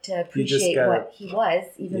to appreciate what he was,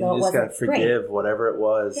 even though it wasn't great. You just got to forgive whatever it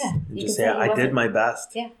was, and just say, "I did my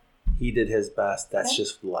best." Yeah, he did his best. That's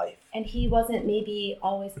just life. And he wasn't maybe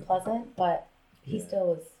always pleasant, but he still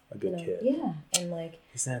was a good kid. Yeah, and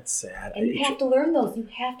isn't that sad? And you have to learn those. You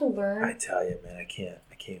have to learn. I tell you, man, I can't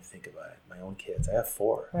think about it. My own kids. I have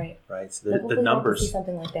 4. Right. So the numbers. See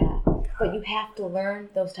something like that. God. But you have to learn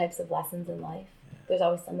those types of lessons in life. Yeah. There's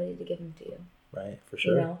always somebody to give them to you. Right. For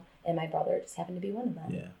sure. And my brother just happened to be one of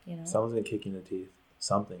them. Yeah. Someone's gonna kick you in the teeth.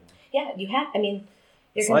 Something. Yeah. You have. I mean,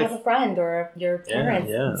 you're gonna have a friend or your parents.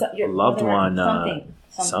 Yeah. Your loved one.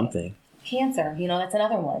 Something. Cancer. That's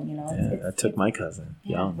another one. That took my cousin.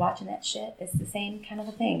 Young. Watching that shit. It's the same kind of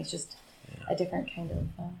a thing. It's just a different kind of.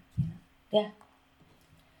 Yeah.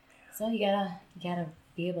 So you gotta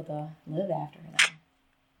be able to live after it.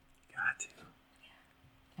 Got to.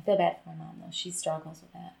 Yeah. I feel bad for my mom though. She struggles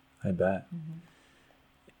with that. I bet. Mm-hmm.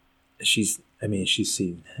 She's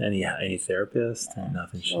seen any therapist?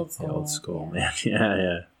 Nothing. She's old school, man.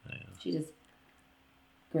 Yeah. She just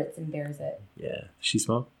grits and bears it. Yeah. She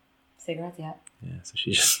smoke? Cigarettes, yeah. Yeah. So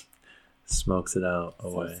she just smokes it out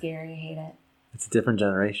away. So scary. I hate it. It's a different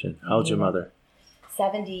generation. How old's your mother?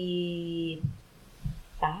 75.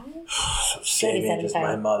 Same age as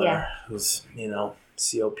my mother, who's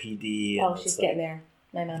COPD. Oh, she's getting there.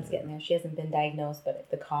 My mom's getting there. She hasn't been diagnosed, but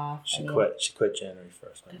the cough. She quit. She quit January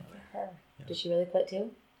 1st. Good for her. Yeah. Did she really quit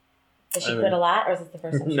too? Did she quit a lot, or is this the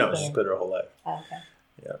first time? No, she's quit her whole life. Oh, okay.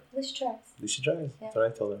 Yeah. At least she tries. At least she tries. Yeah. That's what I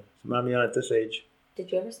told her. So, Mommy, at this age.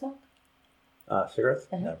 Did you ever smoke? Cigarettes?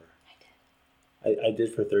 Mm-hmm. Never. I did. I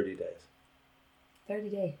did for 30 days. 30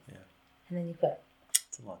 days. Yeah. And then you quit.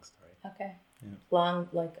 It's a long story. Okay. Yeah. Long,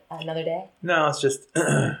 like another day? No, it's just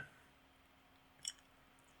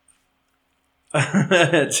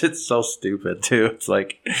it's so stupid too. It's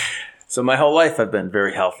like, so my whole life I've been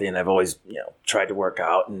very healthy and I've always, tried to work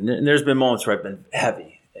out, and there's been moments where I've been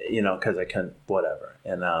heavy, because I couldn't, whatever.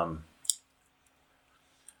 And I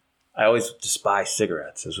always despise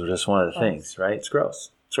cigarettes. This was just one of the things, right? It's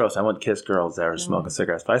gross. It's gross. I wouldn't kiss girls that were smoking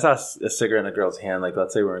cigarettes. But I saw a cigarette in a girl's hand, like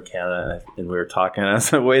let's say we were in Canada and we were talking, and I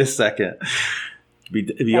said, wait a second.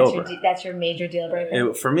 It'd be over. That's your major deal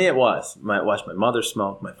breaker? For me, it was. I watched my mother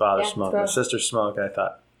smoke, my father smoke, my sister smoke, and I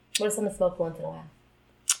thought. What if someone smoked once in a while?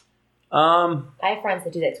 I have friends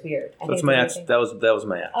that do that. It's weird. That's my ex. That was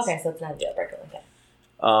my ex. Okay, so it's not a deal breaker like that.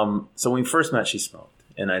 So when we first met, she smoked,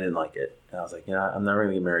 and I didn't like it. And I was like, I'm never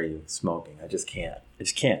going to get married smoking. I just can't.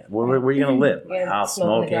 Where are you going to live? My house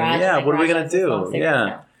smoking. Yeah, what are we going to do?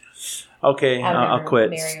 Yeah. Okay, I'll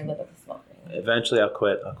quit. Eventually I'll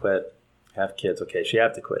quit. Have kids. Okay, she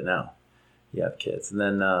have to quit now. You have kids. And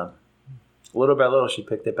then little by little she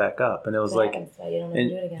picked it back up. And it was like,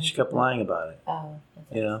 and she kept lying about it.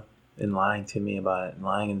 Oh. And lying to me about it, and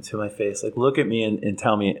lying into my face. Like, look at me and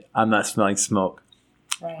tell me I'm not smelling smoke.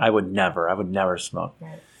 Right. I would never smoke.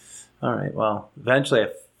 Right. All right. Well, eventually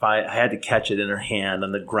I had to catch it in her hand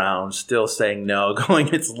on the ground, still saying no, going,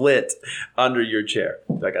 it's lit under your chair.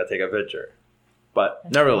 So I got to take a picture.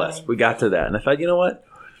 But nevertheless, we got to that. And I thought, you know what?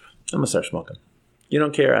 I'm going to start smoking. You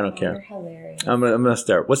don't care? I don't care. You're hilarious. I'm going to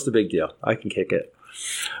start. What's the big deal? I can kick it.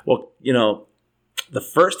 Well, the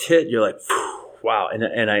first hit, you're like, wow.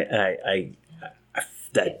 And I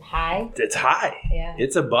that high? It's high. Yeah.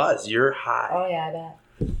 It's a buzz. You're high. Oh, yeah, I bet.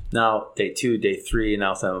 Now, day 2, day 3, and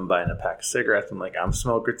now I'm buying a pack of cigarettes. I'm like, I'm a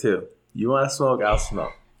smoker too. You want to smoke? I'll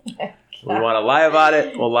smoke. We want to lie about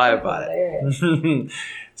it? We'll lie about it.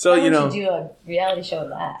 So, Why don't you do a reality show of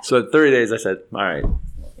that? So at 30 days, I said, all right.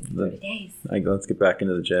 30 days. Let's get back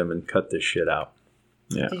into the gym and cut this shit out.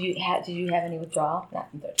 Yeah. Did you have any withdrawal? Not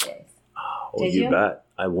in 30 days. Oh, you bet.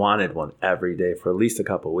 I wanted one every day for at least a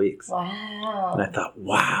couple of weeks. Wow. And I thought,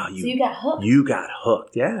 wow. So you got hooked. You got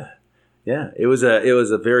hooked. Yeah. Yeah. It was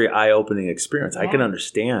a very eye-opening experience. Yeah. I can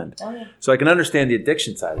understand. Oh, yeah. So I can understand the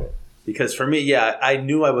addiction side of it. Because for me, I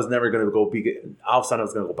knew I was never going to all of a sudden I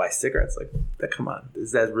was going to go buy cigarettes. Like, come on.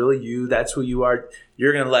 Is that really you? That's who you are?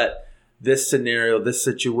 You're going to let this scenario, this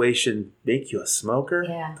situation make you a smoker?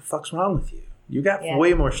 Yeah. What the fuck's wrong with you? You got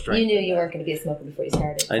way more strength. You knew you weren't going to be a smoker before you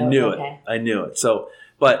started. I knew it. So,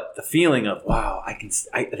 but the feeling of, wow,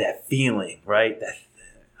 that feeling, right?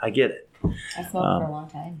 I get it. I smoked for a long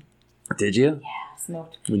time. Did you? Yeah, I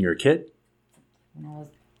smoked. When you were a kid?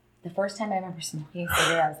 The first time I remember smoking a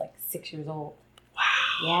cigarette, I was like 6 years old.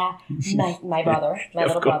 Wow. Yeah. My brother, my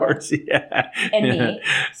little brother, and me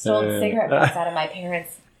stole the cigarette box out of my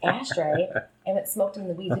parents' ashtray and went smoked them in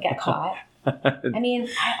the weeds. We got caught. I mean,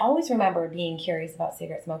 I always remember being curious about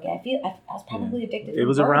cigarette smoking. I was probably addicted. It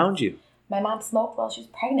was around you. My mom smoked while she was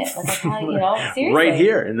pregnant. Like I probably, seriously. Right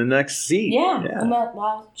here in the next seat. Yeah. And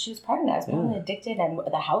while she was pregnant, I was probably addicted. And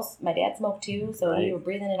the house, my dad smoked too, so we were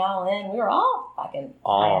breathing it all in. We were all fucking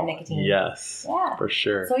high on nicotine. Yes. Yeah. For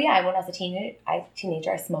sure. So when I was a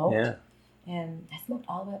teenager, I smoked. Yeah. And I smoked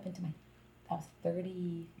all the way up into I was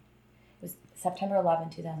 30. It was September 11,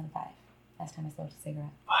 2005. Last time I smoked a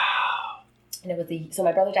cigarette. Wow. And it was so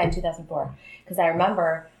my brother died in 2004. Because I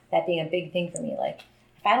remember that being a big thing for me. Like,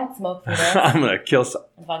 if I don't smoke for this, I'm going to kill some.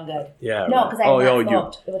 If I'm good. Yeah. No, because I had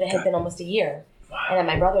not smoked. It would have been almost a year. Wow. And then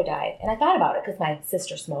my brother died. And I thought about it because my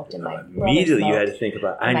sister smoked and my brother immediately smoked. You had to think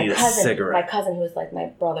about, I need a cigarette. My cousin, who was like my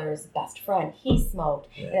brother's best friend, he smoked.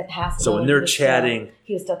 Yeah. And at the hospital, so when they're chatting.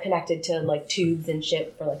 He was still connected to like tubes and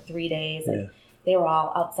shit for like 3 days. And they were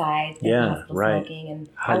all outside in the hospital smoking. And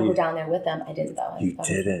I would go down there with them. I didn't though. You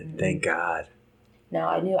didn't. Thank God. No,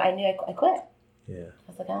 I knew I quit. Yeah. I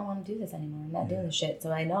was like, I don't want to do this anymore. I'm not doing this shit.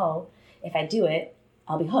 So I know if I do it,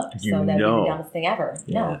 I'll be hooked. So that'd be the dumbest thing ever.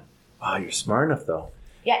 Yeah. No. Wow, you're smart enough though.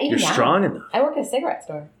 Yeah, even you're strong enough. I work at a cigarette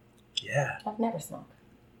store. Yeah. I've never smoked.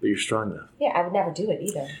 But you're strong enough. Yeah, I would never do it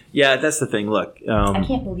either. Yeah, that's the thing. Look. I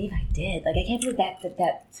can't believe I did. Like, I can't believe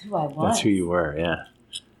that's who I was. That's who you were, yeah.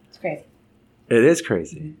 It's crazy. It is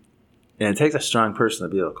crazy. Mm-hmm. And it takes a strong person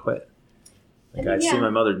to be able to quit. Like, I've seen my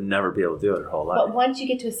mother never be able to do it her whole life. But once you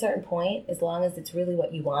get to a certain point, as long as it's really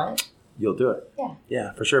what you want, you'll do it. Yeah.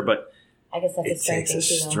 Yeah, for sure. But I guess that's it takes a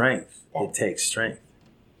strength. It takes strength.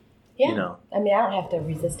 Yeah. I mean, I don't have to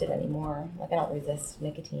resist it anymore. Like, I don't resist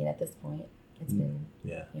nicotine at this point. It's been,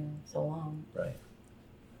 so long. Right.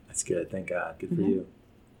 That's good. Thank God. Good for you.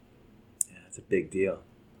 Yeah, it's a big deal.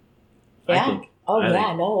 Yeah. I think.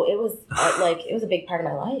 No, it was it was a big part of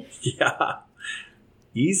my life. Yeah.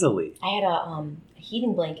 Easily. I had a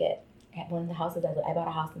heating blanket at one of the houses. I bought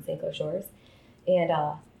a house in St. Clair Shores, and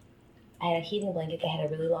I had a heating blanket that had a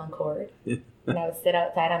really long cord, and I would sit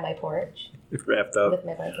outside on my porch, wrapped up with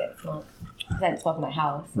my blanket, and smoke. Because I didn't smoke in my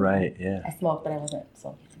house. Right. Yeah. I smoked, but I wasn't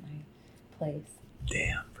smoking in my place.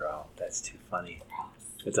 Damn, bro, that's too funny.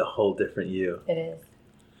 It's a whole different you. It is.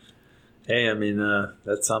 Hey, I mean,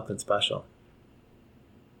 that's something special.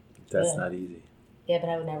 That's not easy. Yeah, but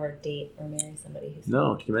I would never date or marry somebody who smoked.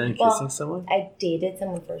 No, can you imagine kissing someone? I dated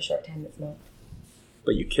someone for a short time that smoked.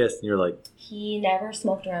 But you kissed and you're like... He never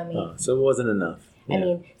smoked around me. Oh, so it wasn't enough. Yeah. I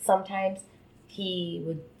mean, sometimes he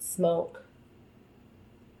would smoke,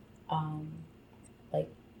 and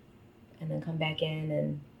then come back in,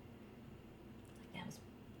 and that was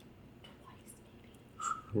twice,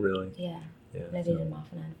 maybe. Really? Yeah. And I dated him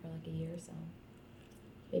off and on for like a year, so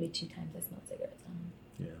maybe 2 times I smoked cigarettes on him.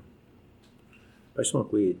 Yeah. I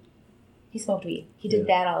smoke weed. He smoked weed. He did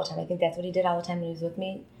that all the time. I think that's what he did all the time when he was with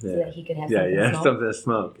me, so that he could have something to smoke. Something to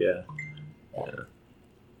smoke, yeah.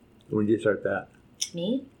 When did you start that?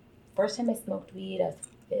 Me? First time I smoked weed, I was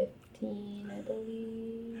 15, I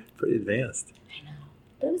believe. Pretty advanced. I know.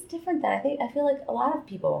 But it was different then. I feel like a lot of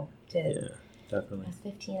people did. Yeah, definitely. I was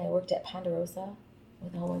 15. I worked at Ponderosa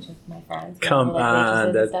with a whole bunch of my friends. Come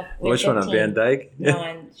on. Which one, on Van Dyke? No,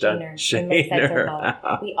 on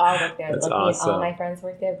Shaner. We all worked there. That's awesome. Me and all my friends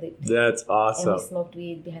worked there. That's awesome. And we smoked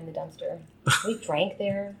weed behind the dumpster. We drank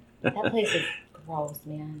there. That place is gross,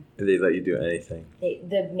 man. They let you do anything.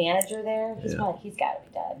 The manager there, he's got to be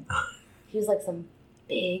dead. He was like some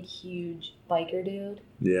big, huge biker dude.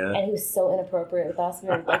 Yeah. And he was so inappropriate with us. We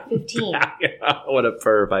were like 15. What a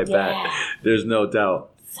perv, I bet. There's no doubt.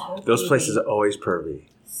 So those places are always pervy.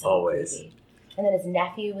 So always. Creepy. And then his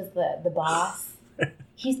nephew was the boss.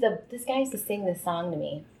 This guy used to sing this song to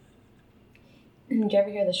me. Did you ever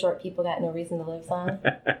hear the Short People Got No Reason to Live song?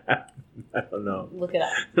 I don't know. Look it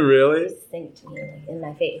up. Really? He used to sing it to me like, in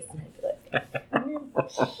my face. And I'd be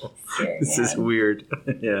like, scared, this is weird.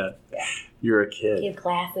 Yeah. You're a kid. He had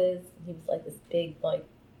glasses. He was like this big, like,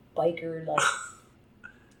 biker, like,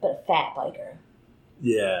 but a fat biker.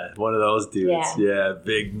 Yeah, one of those dudes. Yeah,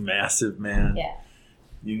 big, massive man. Yeah.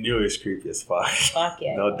 You knew he was creepy as fuck. Fuck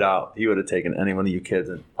yeah. No doubt. He would have taken any one of you kids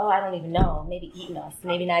and... Oh, I don't even know. Maybe eaten us.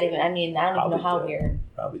 Maybe not even... I don't even know how weird.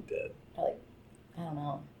 Probably did. Like, I don't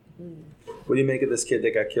know. What do you make of this kid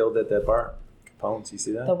that got killed at that bar? Capone's, you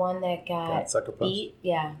see that? The one that got sucker punch? Beat?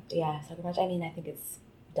 Yeah, sucker punch. I mean, I think it's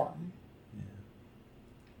dumb.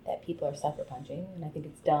 That people are sucker punching, and I think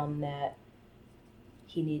it's dumb that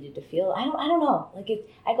he needed to feel. I don't know. Like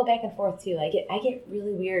I go back and forth too. I get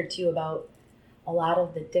really weird too about a lot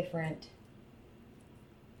of the different.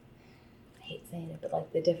 I hate saying it, but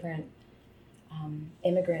like the different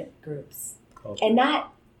immigrant groups, culture. And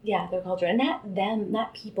not their culture, and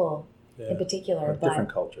not people in particular, but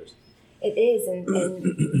different cultures. It is,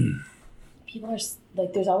 and people are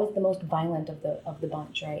like, there's always the most violent of the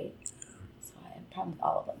bunch, right? Problem with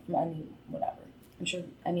all of them. I mean, whatever. I'm sure.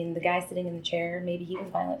 I mean, the guy sitting in the chair, maybe he was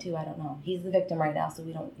violent too. I don't know. He's the victim right now, so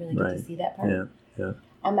we don't really get to see that part. Yeah.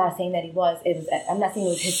 I'm not saying that he was. I'm not saying it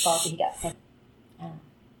was his fault that he got sick. I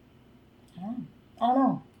don't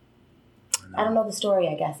know. I don't know the story,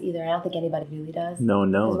 I guess, either. I don't think anybody really does. No.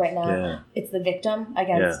 Because right now, it's the victim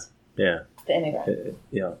against the immigrant.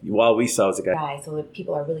 While we saw as a guy. So that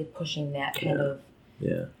people are really pushing that kind of.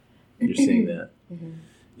 Yeah. You're seeing that. Mm-hmm.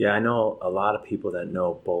 Yeah, I know a lot of people that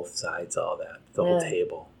know both sides of all that, the whole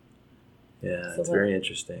table. Yeah, so it's very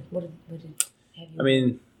interesting. What did have you? I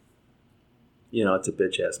mean, it's a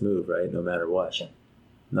bitch ass move, right? No matter what. Sure.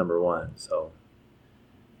 Number one. So,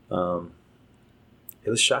 it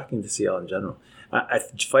was shocking to see all in general.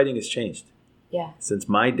 Fighting has changed. Yeah. Since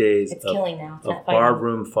my days it's killing now. It's of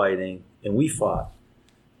barroom fighting, and we fought.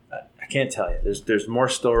 I can't tell you. There's more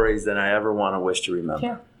stories than I ever want to wish to remember.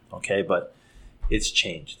 Sure. Okay, but. It's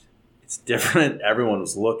changed. It's different. Everyone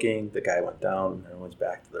was looking. The guy went down. Everyone's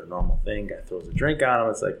back to their normal thing. Guy throws a drink on him.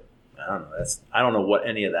 It's like, I don't know. I don't know what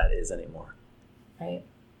any of that is anymore. Right.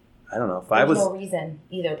 I don't know. If There's I was no reason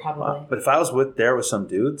either, probably. But if I was there with some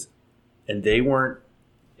dudes, and they weren't,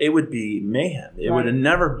 it would be mayhem. It would have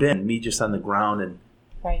never been me just on the ground and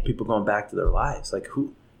people going back to their lives. Like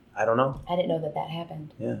who? I don't know. I didn't know that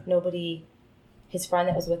happened. Yeah. Nobody. His friend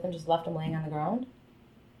that was with him just left him laying on the ground.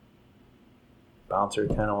 Bouncer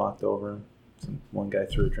kind of walked over him. One guy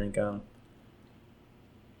threw a drink on him.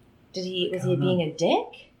 Was he being a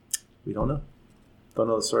dick? We don't know. Don't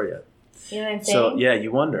know the story yet. You know what I'm saying? So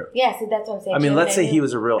you wonder. Yeah, see, that's what I'm saying. I mean, let's say he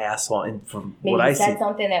was a real asshole, and from maybe what I see,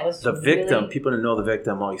 something that was the victim. People didn't know the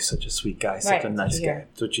victim. Oh, he's such a sweet guy, such a nice guy.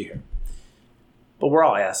 That's what you hear. But we're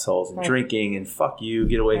all assholes and drinking and fuck you,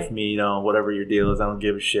 get away from me. Whatever your deal is, I don't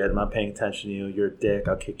give a shit. I'm not paying attention to you. You're a dick.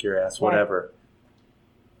 I'll kick your ass. Whatever.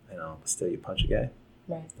 But still you punch a guy.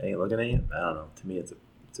 Right. They ain't looking at you. I don't know. To me, it's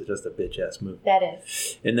just a bitch ass move. That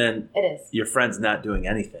is. And then it is. Your friend's not doing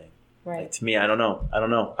anything. Right. Like, to me, I don't know.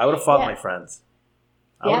 I would have fought my friends.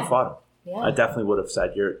 I would have fought them. Yeah. I definitely would have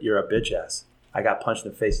said, "You're a bitch ass." I got punched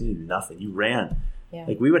in the face. You did nothing. You ran. Yeah.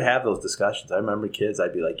 Like we would have those discussions. I remember kids.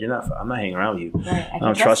 I'd be like, I'm not hanging around with you. Right. I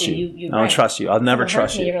don't trust you. I don't trust you. I'll never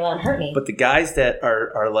trust you. You're allowed to hurt me. But the guys that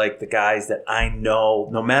are like the guys that I know,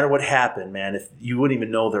 no matter what happened, man, if you wouldn't even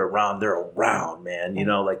know they're around, man. Right.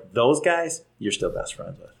 Like those guys, you're still best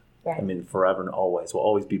friends with. Right. I mean, forever and always. We'll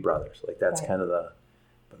always be brothers. Like that's kind of the.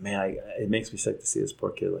 But man, it makes me sick to see this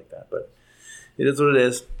poor kid like that. But it is what it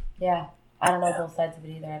is. Yeah. I don't know both sides of it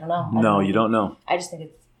either. I don't know. No, you don't know. I just think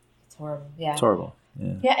it's horrible. Yeah. It's horrible.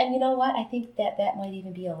 Yeah. Yeah, and you know what? I think that might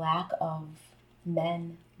even be a lack of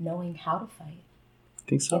men knowing how to fight.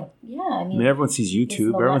 Think so? Yeah, I mean everyone sees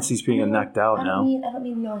YouTube. Everyone sees being knocked out now. I don't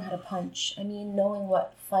mean knowing how to punch. I mean knowing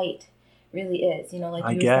what fight really is. Like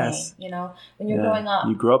I you guess. were saying. When you're growing up,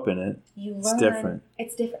 you grew up in it. You learn. It's different.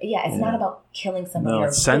 It's different. Yeah, it's not about killing somebody. No, or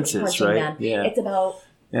it's senses, right? Them. Yeah, it's about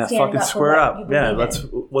fucking square up. Yeah,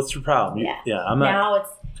 what's your problem? Yeah, I'm not. Now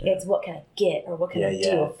it's what can I get or what can I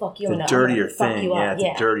do? Or fuck you. The dirtier thing. It's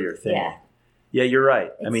a dirtier thing. Yeah, you're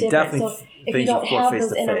right. It's I mean, different. definitely so things you fought face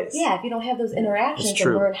to face. Yeah, if you don't have those interactions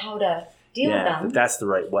and learn how to deal with them. That's the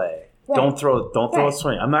right way. Right. Don't throw a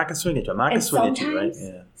swing. I'm not going to swing at you. I'm not going to swing at you, right?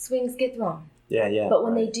 Yeah. Swings get thrown. Yeah. But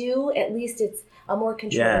when they do, at least it's a more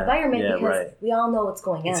controlled environment because we all know what's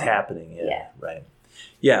going on. It's happening. Yeah. Right.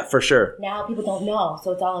 Yeah, for sure. Now people don't know,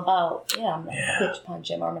 so it's all about I'm gonna bitch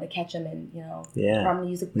punch him, or I'm gonna catch him, and or I'm gonna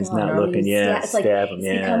use a gun. He's not or looking. It's like, stab him.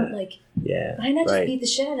 It's become like why not just beat the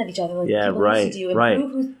shit out of each other? Like people used to do, and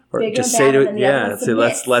prove who's bigger just and say badder to than the other one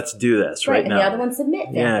submits. let's do this right now. And the other one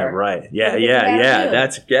submits. Yeah, right. Yeah.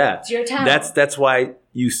 That's It's your time. That's why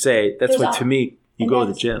you say. That's why to me you go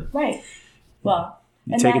to the gym. Right. Well,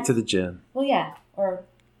 you take it to the gym. Well, yeah, or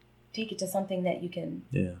take it to something that you can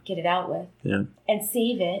get it out with. Yeah. And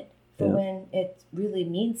save it. For when it really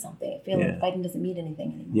means something. I feel like fighting doesn't mean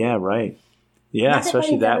anything anymore. Yeah, right. Yeah,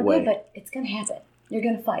 especially that way. Good, but it's going to happen. You're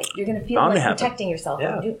going to fight. You're going to feel like protecting yourself.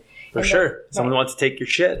 Yeah, for sure. Someone wants to take your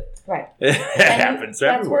shit. Right. It happens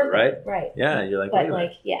everywhere, right? Right. Yeah, you're like, but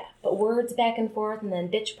but words back and forth and then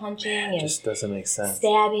bitch punching and it just doesn't make sense.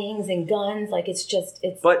 Stabbings and guns, it's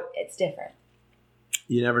different.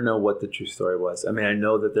 You never know what the true story was. I mean, I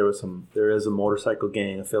know that there is a motorcycle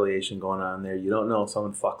gang affiliation going on there. You don't know if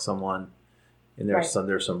someone fucked someone, and there's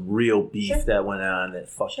some real beef that went on that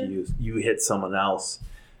you hit someone else.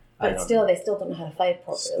 But they still don't know how to fight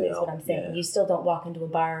appropriately. Is what I'm saying. Yeah. You still don't walk into a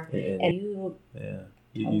bar and you. Yeah.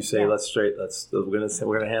 You say we're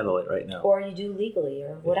gonna handle it right now, or you do legally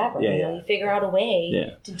or whatever. You figure out a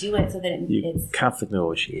way to do it so that it's conflict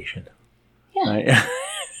negotiation. Yeah. Right?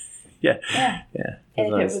 Yeah.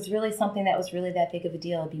 And if it was really something that was really that big of a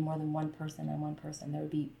deal, it'd be more than one person on one person. There would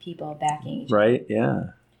be people backing each other. Right, yeah.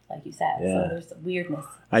 Like you said. Yeah. So there's weirdness.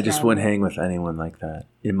 I just wouldn't hang with anyone like that,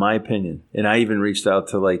 in my opinion. And I even reached out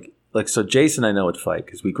to so Jason I know would fight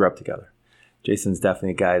because we grew up together. Jason's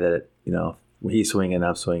definitely a guy that, when he's swinging,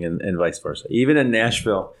 I'm swinging, and vice versa. Even in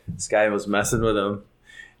Nashville, this guy was messing with him,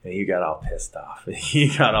 and he got all pissed off.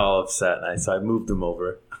 He got all upset, so I moved him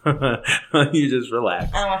over. You just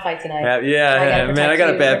relax. I don't want to fight tonight. I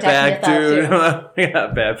got a bad back, dude. I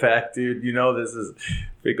got a bad back, dude. This is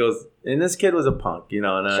because, and this kid was a punk, and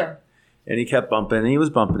and he kept bumping, and he was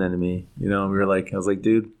bumping into me, and we were like, I was like,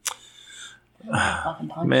 dude,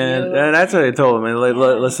 man, and that's what I told him. And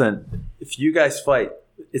listen, if you guys fight,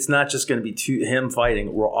 it's not just going to be him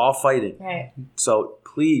fighting. We're all fighting. Right. So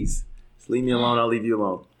please, just leave me alone. I'll leave you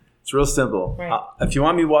alone. It's real simple. Right. If you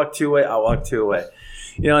want me to walk 2 away, I'll walk 2 away.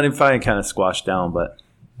 And finally kind of squashed down, but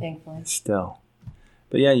thankfully still.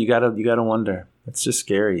 But yeah, you gotta wonder. It's just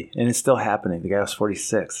scary, and it's still happening. The guy was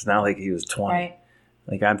 46. It's not like he was 20. Right.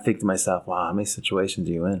 Like I'm thinking to myself, wow, how many situations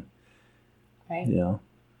are you in? Right. Yeah,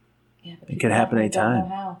 it can happen anytime. Don't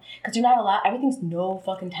know how, because you're not allowed. Everything's no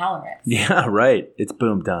fucking tolerance. Yeah, right. It's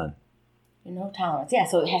boom done. No tolerance. Yeah,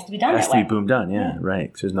 so it has to be done. It has to be boom done. Yeah, right.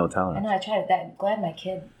 Because there's no tolerance. I know. I tried it. I'm glad my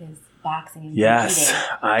kid is boxing and yes,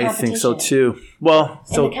 I think so too. Well,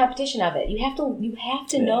 so the competition of it, you have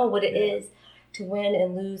to know what it is to win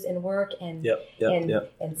and lose and work and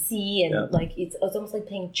and see and it's almost like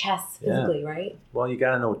playing chess physically, right? Well, you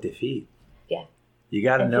got to know defeat. Yeah, you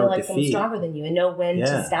got to know feel like defeat. Someone's stronger than you and know when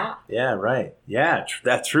to stop. Yeah, right. Yeah,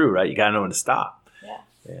 that's true, right? You got to know when to stop.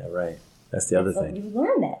 Yeah, right. That's the other thing. You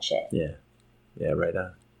learn that shit. Yeah, right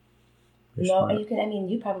on. And you can. I mean,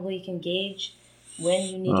 you probably can gauge when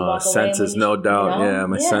you need to walk away. Senses, no doubt. Yeah,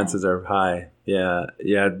 my senses are high. Yeah,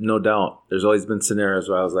 no doubt. There's always been scenarios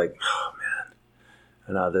where I was like, oh man,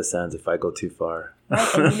 I know how this ends if I go too far.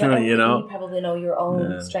 Right, and you probably know your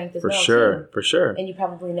own strength as well. For sure. And you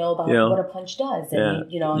probably know about what a punch does. And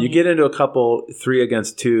you get into a couple 3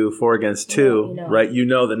 against 2, 4 against 2, right? You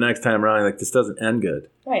know the next time around, this doesn't end good.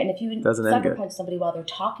 Right, and if you sucker punch somebody while they're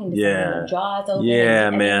talking to somebody, their jaw's open,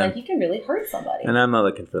 man, you can really hurt somebody. And I'm not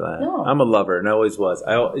looking for that. No. I'm a lover, and I always was.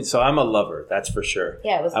 So I'm a lover, that's for sure.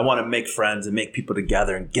 Yeah, I want to make friends and make people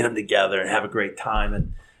together and get them together and have a great time.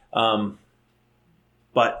 And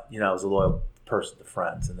but I was a loyal person to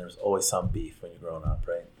friends, and there's always some beef when you're growing up,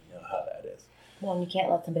 right? You know how that is. Well, and you can't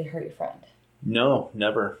let somebody hurt your friend. No,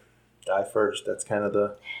 never. Die first. That's kind of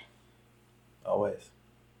Always.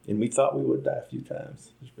 And we thought we would die a few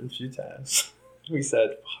times. There's been a few times. We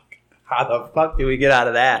said, fuck, how the fuck do we get out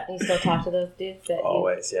of that? You still talk to those dudes?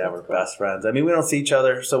 Always, yeah. We're best friends. I mean, we don't see each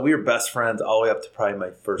other. So we were best friends all the way up to probably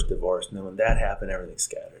my first divorce. And then when that happened, everything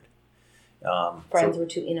scattered. Friends were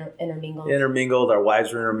too intermingled. Intermingled. Our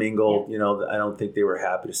wives were intermingled. Yeah. I don't think they were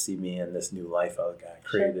happy to see me in this new life I got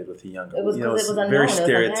created with a younger. It was because it was unknown. Very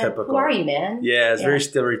stereotypical. Like, who are you, man? Yeah, it's very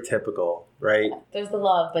stereotypical, right? There's the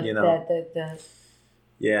love, but the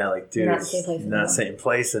yeah, like dude, not the same place not the same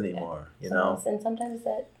place anymore. And sometimes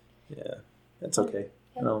that. Yeah, that's okay.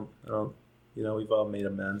 Yeah. I don't. We've all made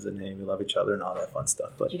amends and hey, we love each other and all that fun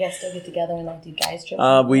stuff. But do you guys still get together and like do guys trips?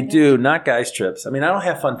 We do, not guys trips. I mean, I don't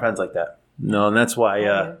have fun friends like that. No, and that's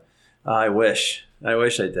why I wish I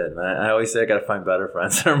did. I always say I got to find better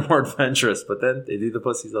friends that are more adventurous, but then they do the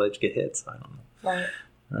pussies that let you get hit. So I don't know.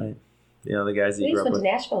 Right. The guys that you grew up with. You went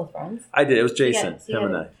to Nashville with friends. I did. It was Jason. Him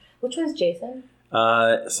and I. Which one's Jason?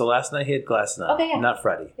 So last night he had glass eye. Okay, yeah. Not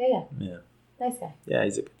Freddie. Yeah. Nice guy. Yeah,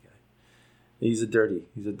 he's a good guy. He's a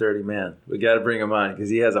dirty man. We got to bring him on because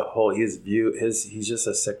he has he's just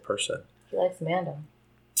a sick person. He likes Amanda.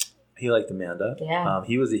 He liked Amanda. Yeah.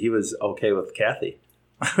 He was okay with Kathy,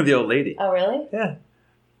 the old lady. Oh, really? Yeah.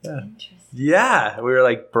 Interesting. Yeah. We were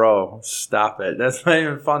like, bro, stop it. That's not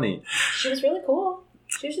even funny. She was really cool.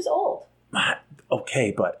 She was just old.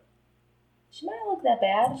 Okay, but she might not look that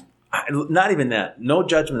bad. Not even that. No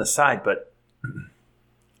judgment aside, but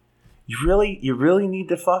you really need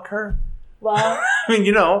to fuck her? Well, I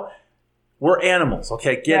mean, we're animals,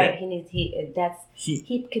 okay? Get it.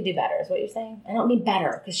 He could do better, is what you're saying? I don't mean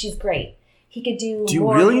better, because she's great. He could do more. Do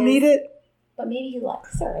you really need it? But maybe he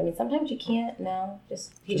likes her. I mean, sometimes you can't. No,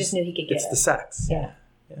 he just knew he could get it. It's the sex. Yeah.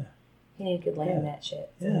 He knew he could land that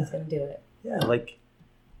shit, so he's going to do it. Yeah, like,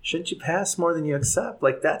 shouldn't you pass more than you accept?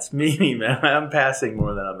 Like, that's me, man. I'm passing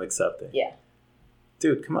more than I'm accepting. Yeah.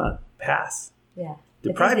 Dude, come on. Pass. Yeah.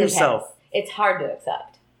 Deprive yourself. It's hard to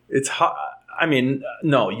accept. It's hard. I mean,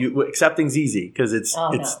 no, accepting's easy because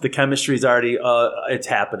the chemistry's already it's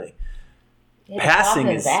happening. Yeah,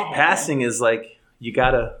 passing is like you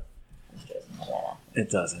gotta. It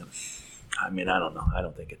doesn't. I mean, I don't know. I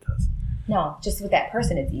don't think it does. No, just with that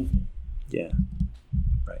person, it's easy. Yeah.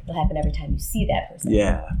 Right. It'll happen every time you see that person.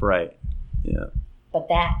 Yeah. Right. Yeah. But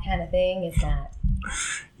that kind of thing is not.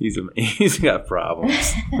 He's got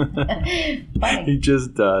problems. Funny. He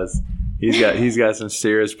just does. He's got some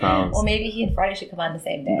serious problems. Well, maybe he and Friday should come on the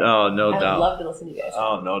same day. Oh, no doubt. I would love to listen to you guys.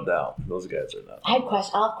 Oh, no doubt. Those guys are nuts.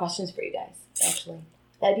 I'll have questions for you guys, actually.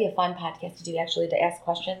 That'd be a fun podcast to do, actually, to ask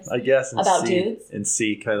questions. I guess. About dudes. And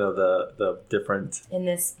see kind of the different. In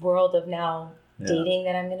this world of now dating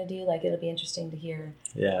that I'm going to do, like, it'll be interesting to hear.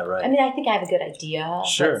 Yeah, right. I mean, I think I have a good idea.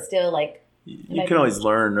 Sure. But still, like. You can always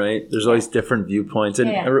learn, right? There's always different viewpoints. And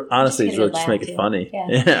honestly, it's really just make it funny.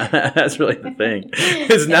 Yeah. That's really the thing.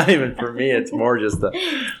 It's not even for me. It's more just to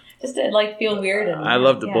like feel weird. And I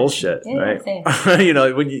love the bullshit, right?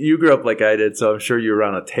 When you grew up like I did, so I'm sure you were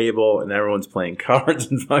around a table and everyone's playing cards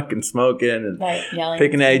and fucking smoking and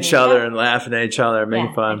picking at each other and laughing at each other and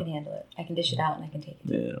making fun. I can handle it. I can dish it out and I can take it.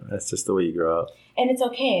 Yeah, that's just the way you grow up. And it's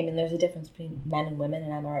okay. I mean, there's a difference between men and women,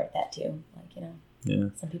 and I'm all right with that too. Like, Yeah.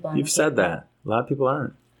 Some people aren't. You've said that. A lot of people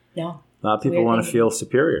aren't. No. A lot of people want to feel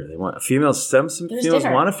superior. They want females. Some females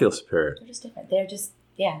want to feel superior. They're just different. They're just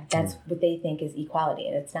that's what they think is equality,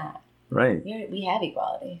 and it's not. Right. We have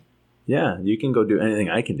equality. Yeah, you can go do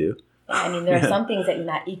anything I can do. Yeah, I mean, there are some things that you're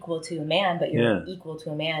not equal to a man, but you're equal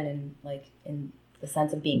to a man in the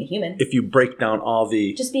sense of being a human. If you break down all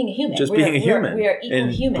the just being a human, we are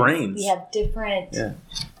equal humans. Brains. We have different. Yeah.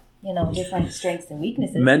 Different strengths and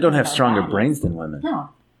weaknesses. Men don't have stronger brains than women. No.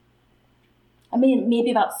 I mean,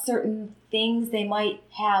 maybe about certain things they might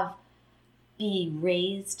be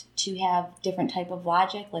raised to have different type of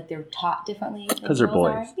logic, like they're taught differently. Because they're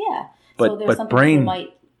boys. Yeah. But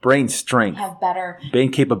brain strength. Have better.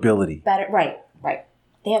 Brain capability. Better, right.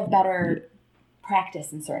 They have better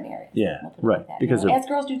practice in certain areas. Yeah, right. Like because as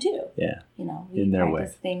girls do too. Yeah. We in their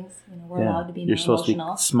practice things. We're allowed to be more emotional.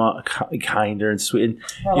 You're supposed to be kinder and sweet.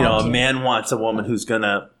 And, a man wants a woman who's going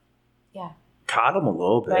to coddle him a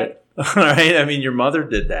little bit. Right? I mean, your mother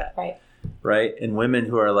did that. Right? And women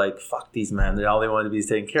who are like, fuck these men. All they want to be is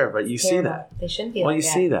taken care of. Right? You see that. They shouldn't be like that. Well, you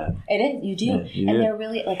see that. It is. You do. Yeah, they're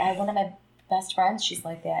really, like, one of my best friends, she's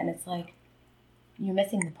like that. And it's like, you're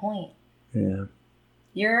missing the point. Yeah.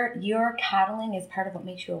 Your coddling is part of what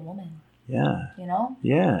makes you a woman. Yeah.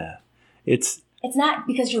 Yeah. It's not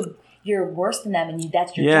because you're worse than them and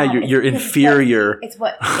that's your job. Yeah, you're inferior. It's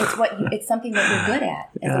something that you're good at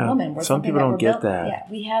as a woman. Some people don't get that. Yeah,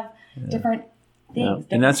 we have different things.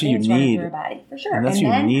 And that's what you need. Through body, for sure. And that's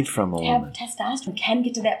what you need from a woman. Testosterone can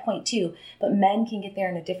get to that point too, but men can get there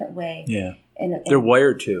in a different way. Yeah. They're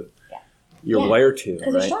wired to. Yeah. You're wired to.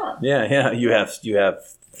 Because they're strong. Yeah. You have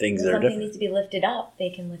things that are different. Something needs to be lifted up, they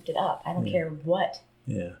can lift it up. I don't care what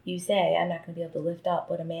you say. I'm not going to be able to lift up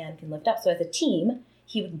what a man can lift up. So as a team,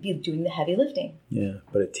 he would be doing the heavy lifting. Yeah,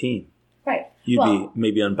 but a team. Right. You'd be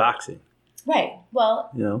maybe unboxing. Right.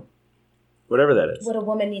 Well, whatever that is. What a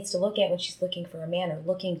woman needs to look at when she's looking for a man or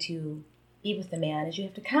looking to be with a man is you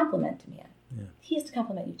have to compliment a man. Yeah. He has to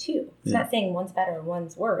compliment you too. It's not saying one's better or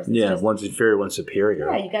one's worse. It's just, one's inferior, one's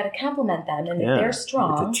superior. Yeah, you got to compliment them. And if they're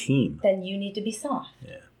strong, it's a team. Then you need to be soft.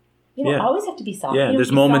 Yeah. You don't always have to be soft. Yeah,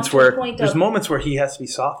 there's moments where he has to be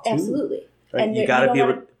soft too. Absolutely. Right? And you got to be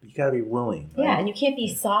able. You got to be willing. Right? Yeah, and you can't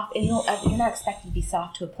be soft, and you're not expected to be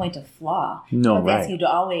soft to a point of flaw. No, right. That's you to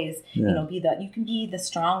always, be you can be the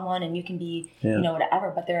strong one, and you can be,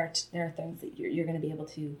 whatever. But there are things that you're going to be able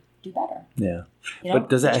to do better. Yeah, but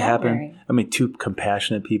does that happen? I mean, two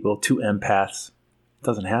compassionate people, two empaths, it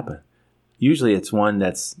doesn't happen. Usually, it's one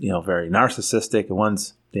that's very narcissistic, and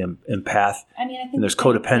one's the empath. I mean, I think and there's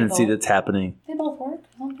codependency that's happening. They both work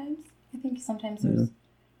sometimes. I think sometimes there's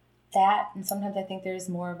that, and sometimes I think there's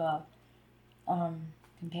more of a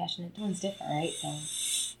compassionate. One's different, right? So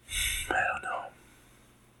I don't know.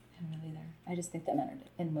 I don't know either. I just think that men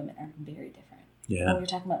and women are very different. Yeah. When we were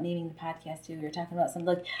talking about naming the podcast too, we were talking about some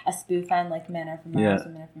like a spoof on like men are from Mars,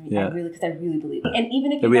 women are from me. Because I really believe it. And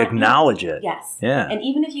even if we acknowledge it. Yes. Yeah. And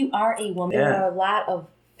even if you are a woman, there are a lot of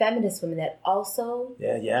feminist women that also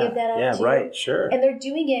give that up too. Right, sure. And they're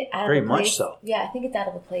doing it out very of a place, much so. Yeah, I think it's out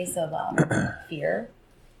of a place of fear.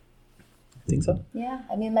 I think so. Yeah,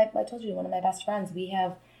 I mean, I told you, one of my best friends, we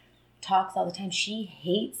have talks all the time. She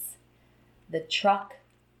hates the truck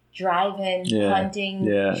driving, hunting.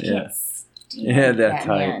 She can't stand that type.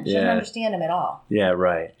 Man. She doesn't understand him at all. Yeah,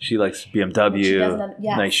 right. She likes BMW,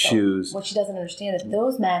 nice shoes. What she doesn't understand is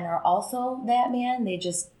those men are also that man. They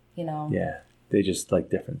just, Yeah, they just like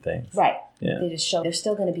different things. Right. Yeah. They just show they're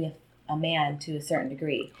still going to be a man to a certain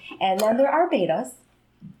degree. And then there are betas.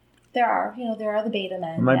 There are the beta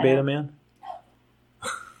men. Am I beta man?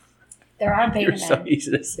 There are beta men. It's so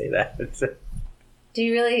easy to say that.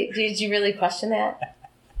 Did you really question that?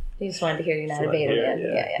 You just wanted to hear you're not a beta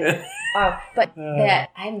man. Yeah. But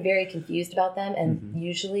that I'm very confused about them, and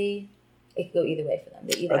usually it can go either way for them.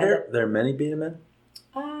 They either are there many beta men?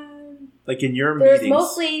 Like in your there's meetings? There's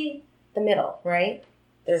mostly the middle, right?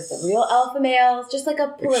 There's the real alpha males, just like a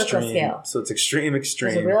political scale. So it's extreme.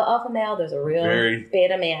 There's a real alpha male, there's a real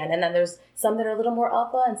beta man, and then there's some that are a little more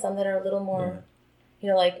alpha and some that are a little more,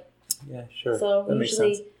 like... Yeah, sure. So that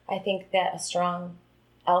usually I think that a strong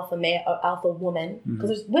alpha male or alpha woman, because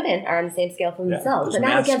there's women are on the same scale for themselves, but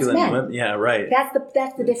not against men. Women. Yeah, right. That's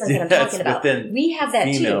the difference that I'm talking about. We have that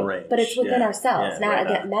too, range. But it's within ourselves. Not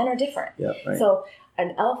against men are different. Yeah, right. So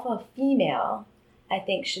an alpha female, I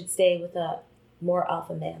think, should stay with a more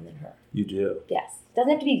alpha man than her. You do? Yes. Doesn't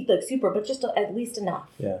have to be like super, but just at least enough.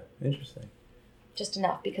 Yeah, interesting. Just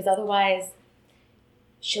enough, because otherwise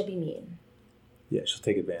she'll be mean. Yeah, she'll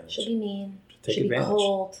take advantage. She'll be mean. She'll be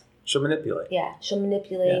cold. She'll manipulate. Yeah, she'll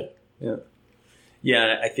manipulate.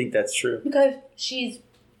 Yeah, I think that's true. Because she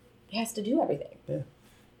has to do everything. Yeah.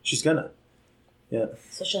 She's gonna. Yeah.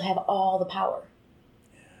 So she'll have all the power.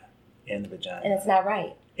 Yeah. And the vagina. And it's not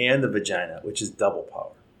right. And the vagina, which is double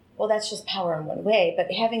power. Well, that's just power in one way.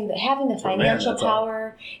 But having the financial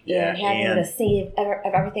power and having the save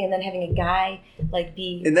of everything, and then having a guy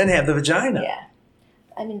be... And then have the vagina. Yeah.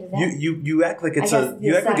 I mean, does that... You act like it's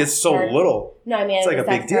so little. No, I mean, it's like a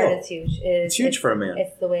big deal. It's huge. It's huge for a man.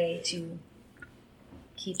 It's the way to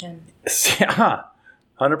keep him. Yeah,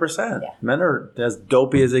 100%. Yeah. Men are as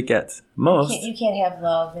dopey as it gets. Most. You can't have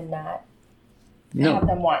love and not have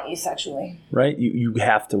them want you sexually. Right? You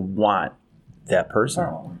have to want that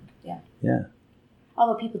person. Yeah.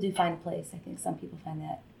 Although people do find a place. I think some people find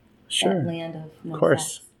that land of no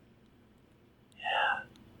course. sex. Yeah.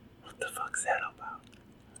 What the fuck's that about?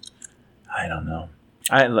 I don't know.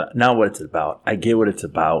 Now what it's about. I get what it's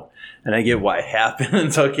about. And I get why it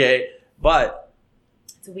happens, okay? But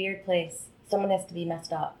it's a weird place. Someone has to be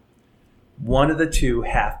messed up. One of the two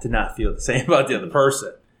have to not feel the same about the other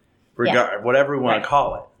person. Whatever we want to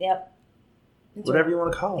call it. Yep. Whatever you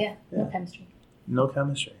want to call it. Yeah. No chemistry. No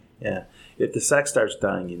chemistry. Yeah. If the sex starts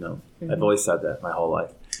dying, I've always said that my whole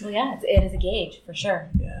life. Well, yeah, it is a gauge for sure.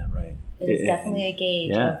 Yeah, right. It is definitely a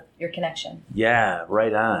gauge of your connection. Yeah,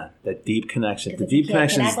 right on. That deep connection. The deep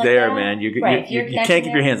connection is there, man. You can't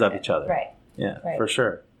keep your hands off each other. Right. Yeah, for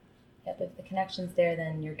sure. Yep, if the connection's there,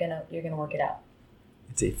 then you're gonna work it out.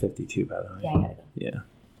 It's 8:52, by the way. Yeah, I gotta go.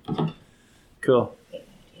 Yeah. Cool.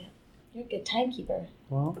 You're a good timekeeper.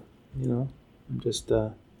 Well, I'm just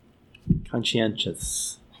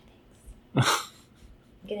conscientious. I'm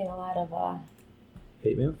getting a lot of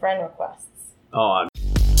hate mail? Friend requests. Oh,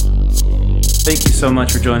 Thank you so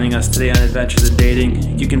much for joining us today on Adventures in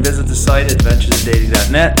Dating. You can visit the site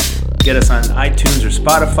adventuresindating.net, get us on iTunes or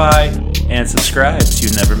Spotify, and subscribe so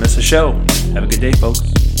you never miss a show. Have a good day, folks.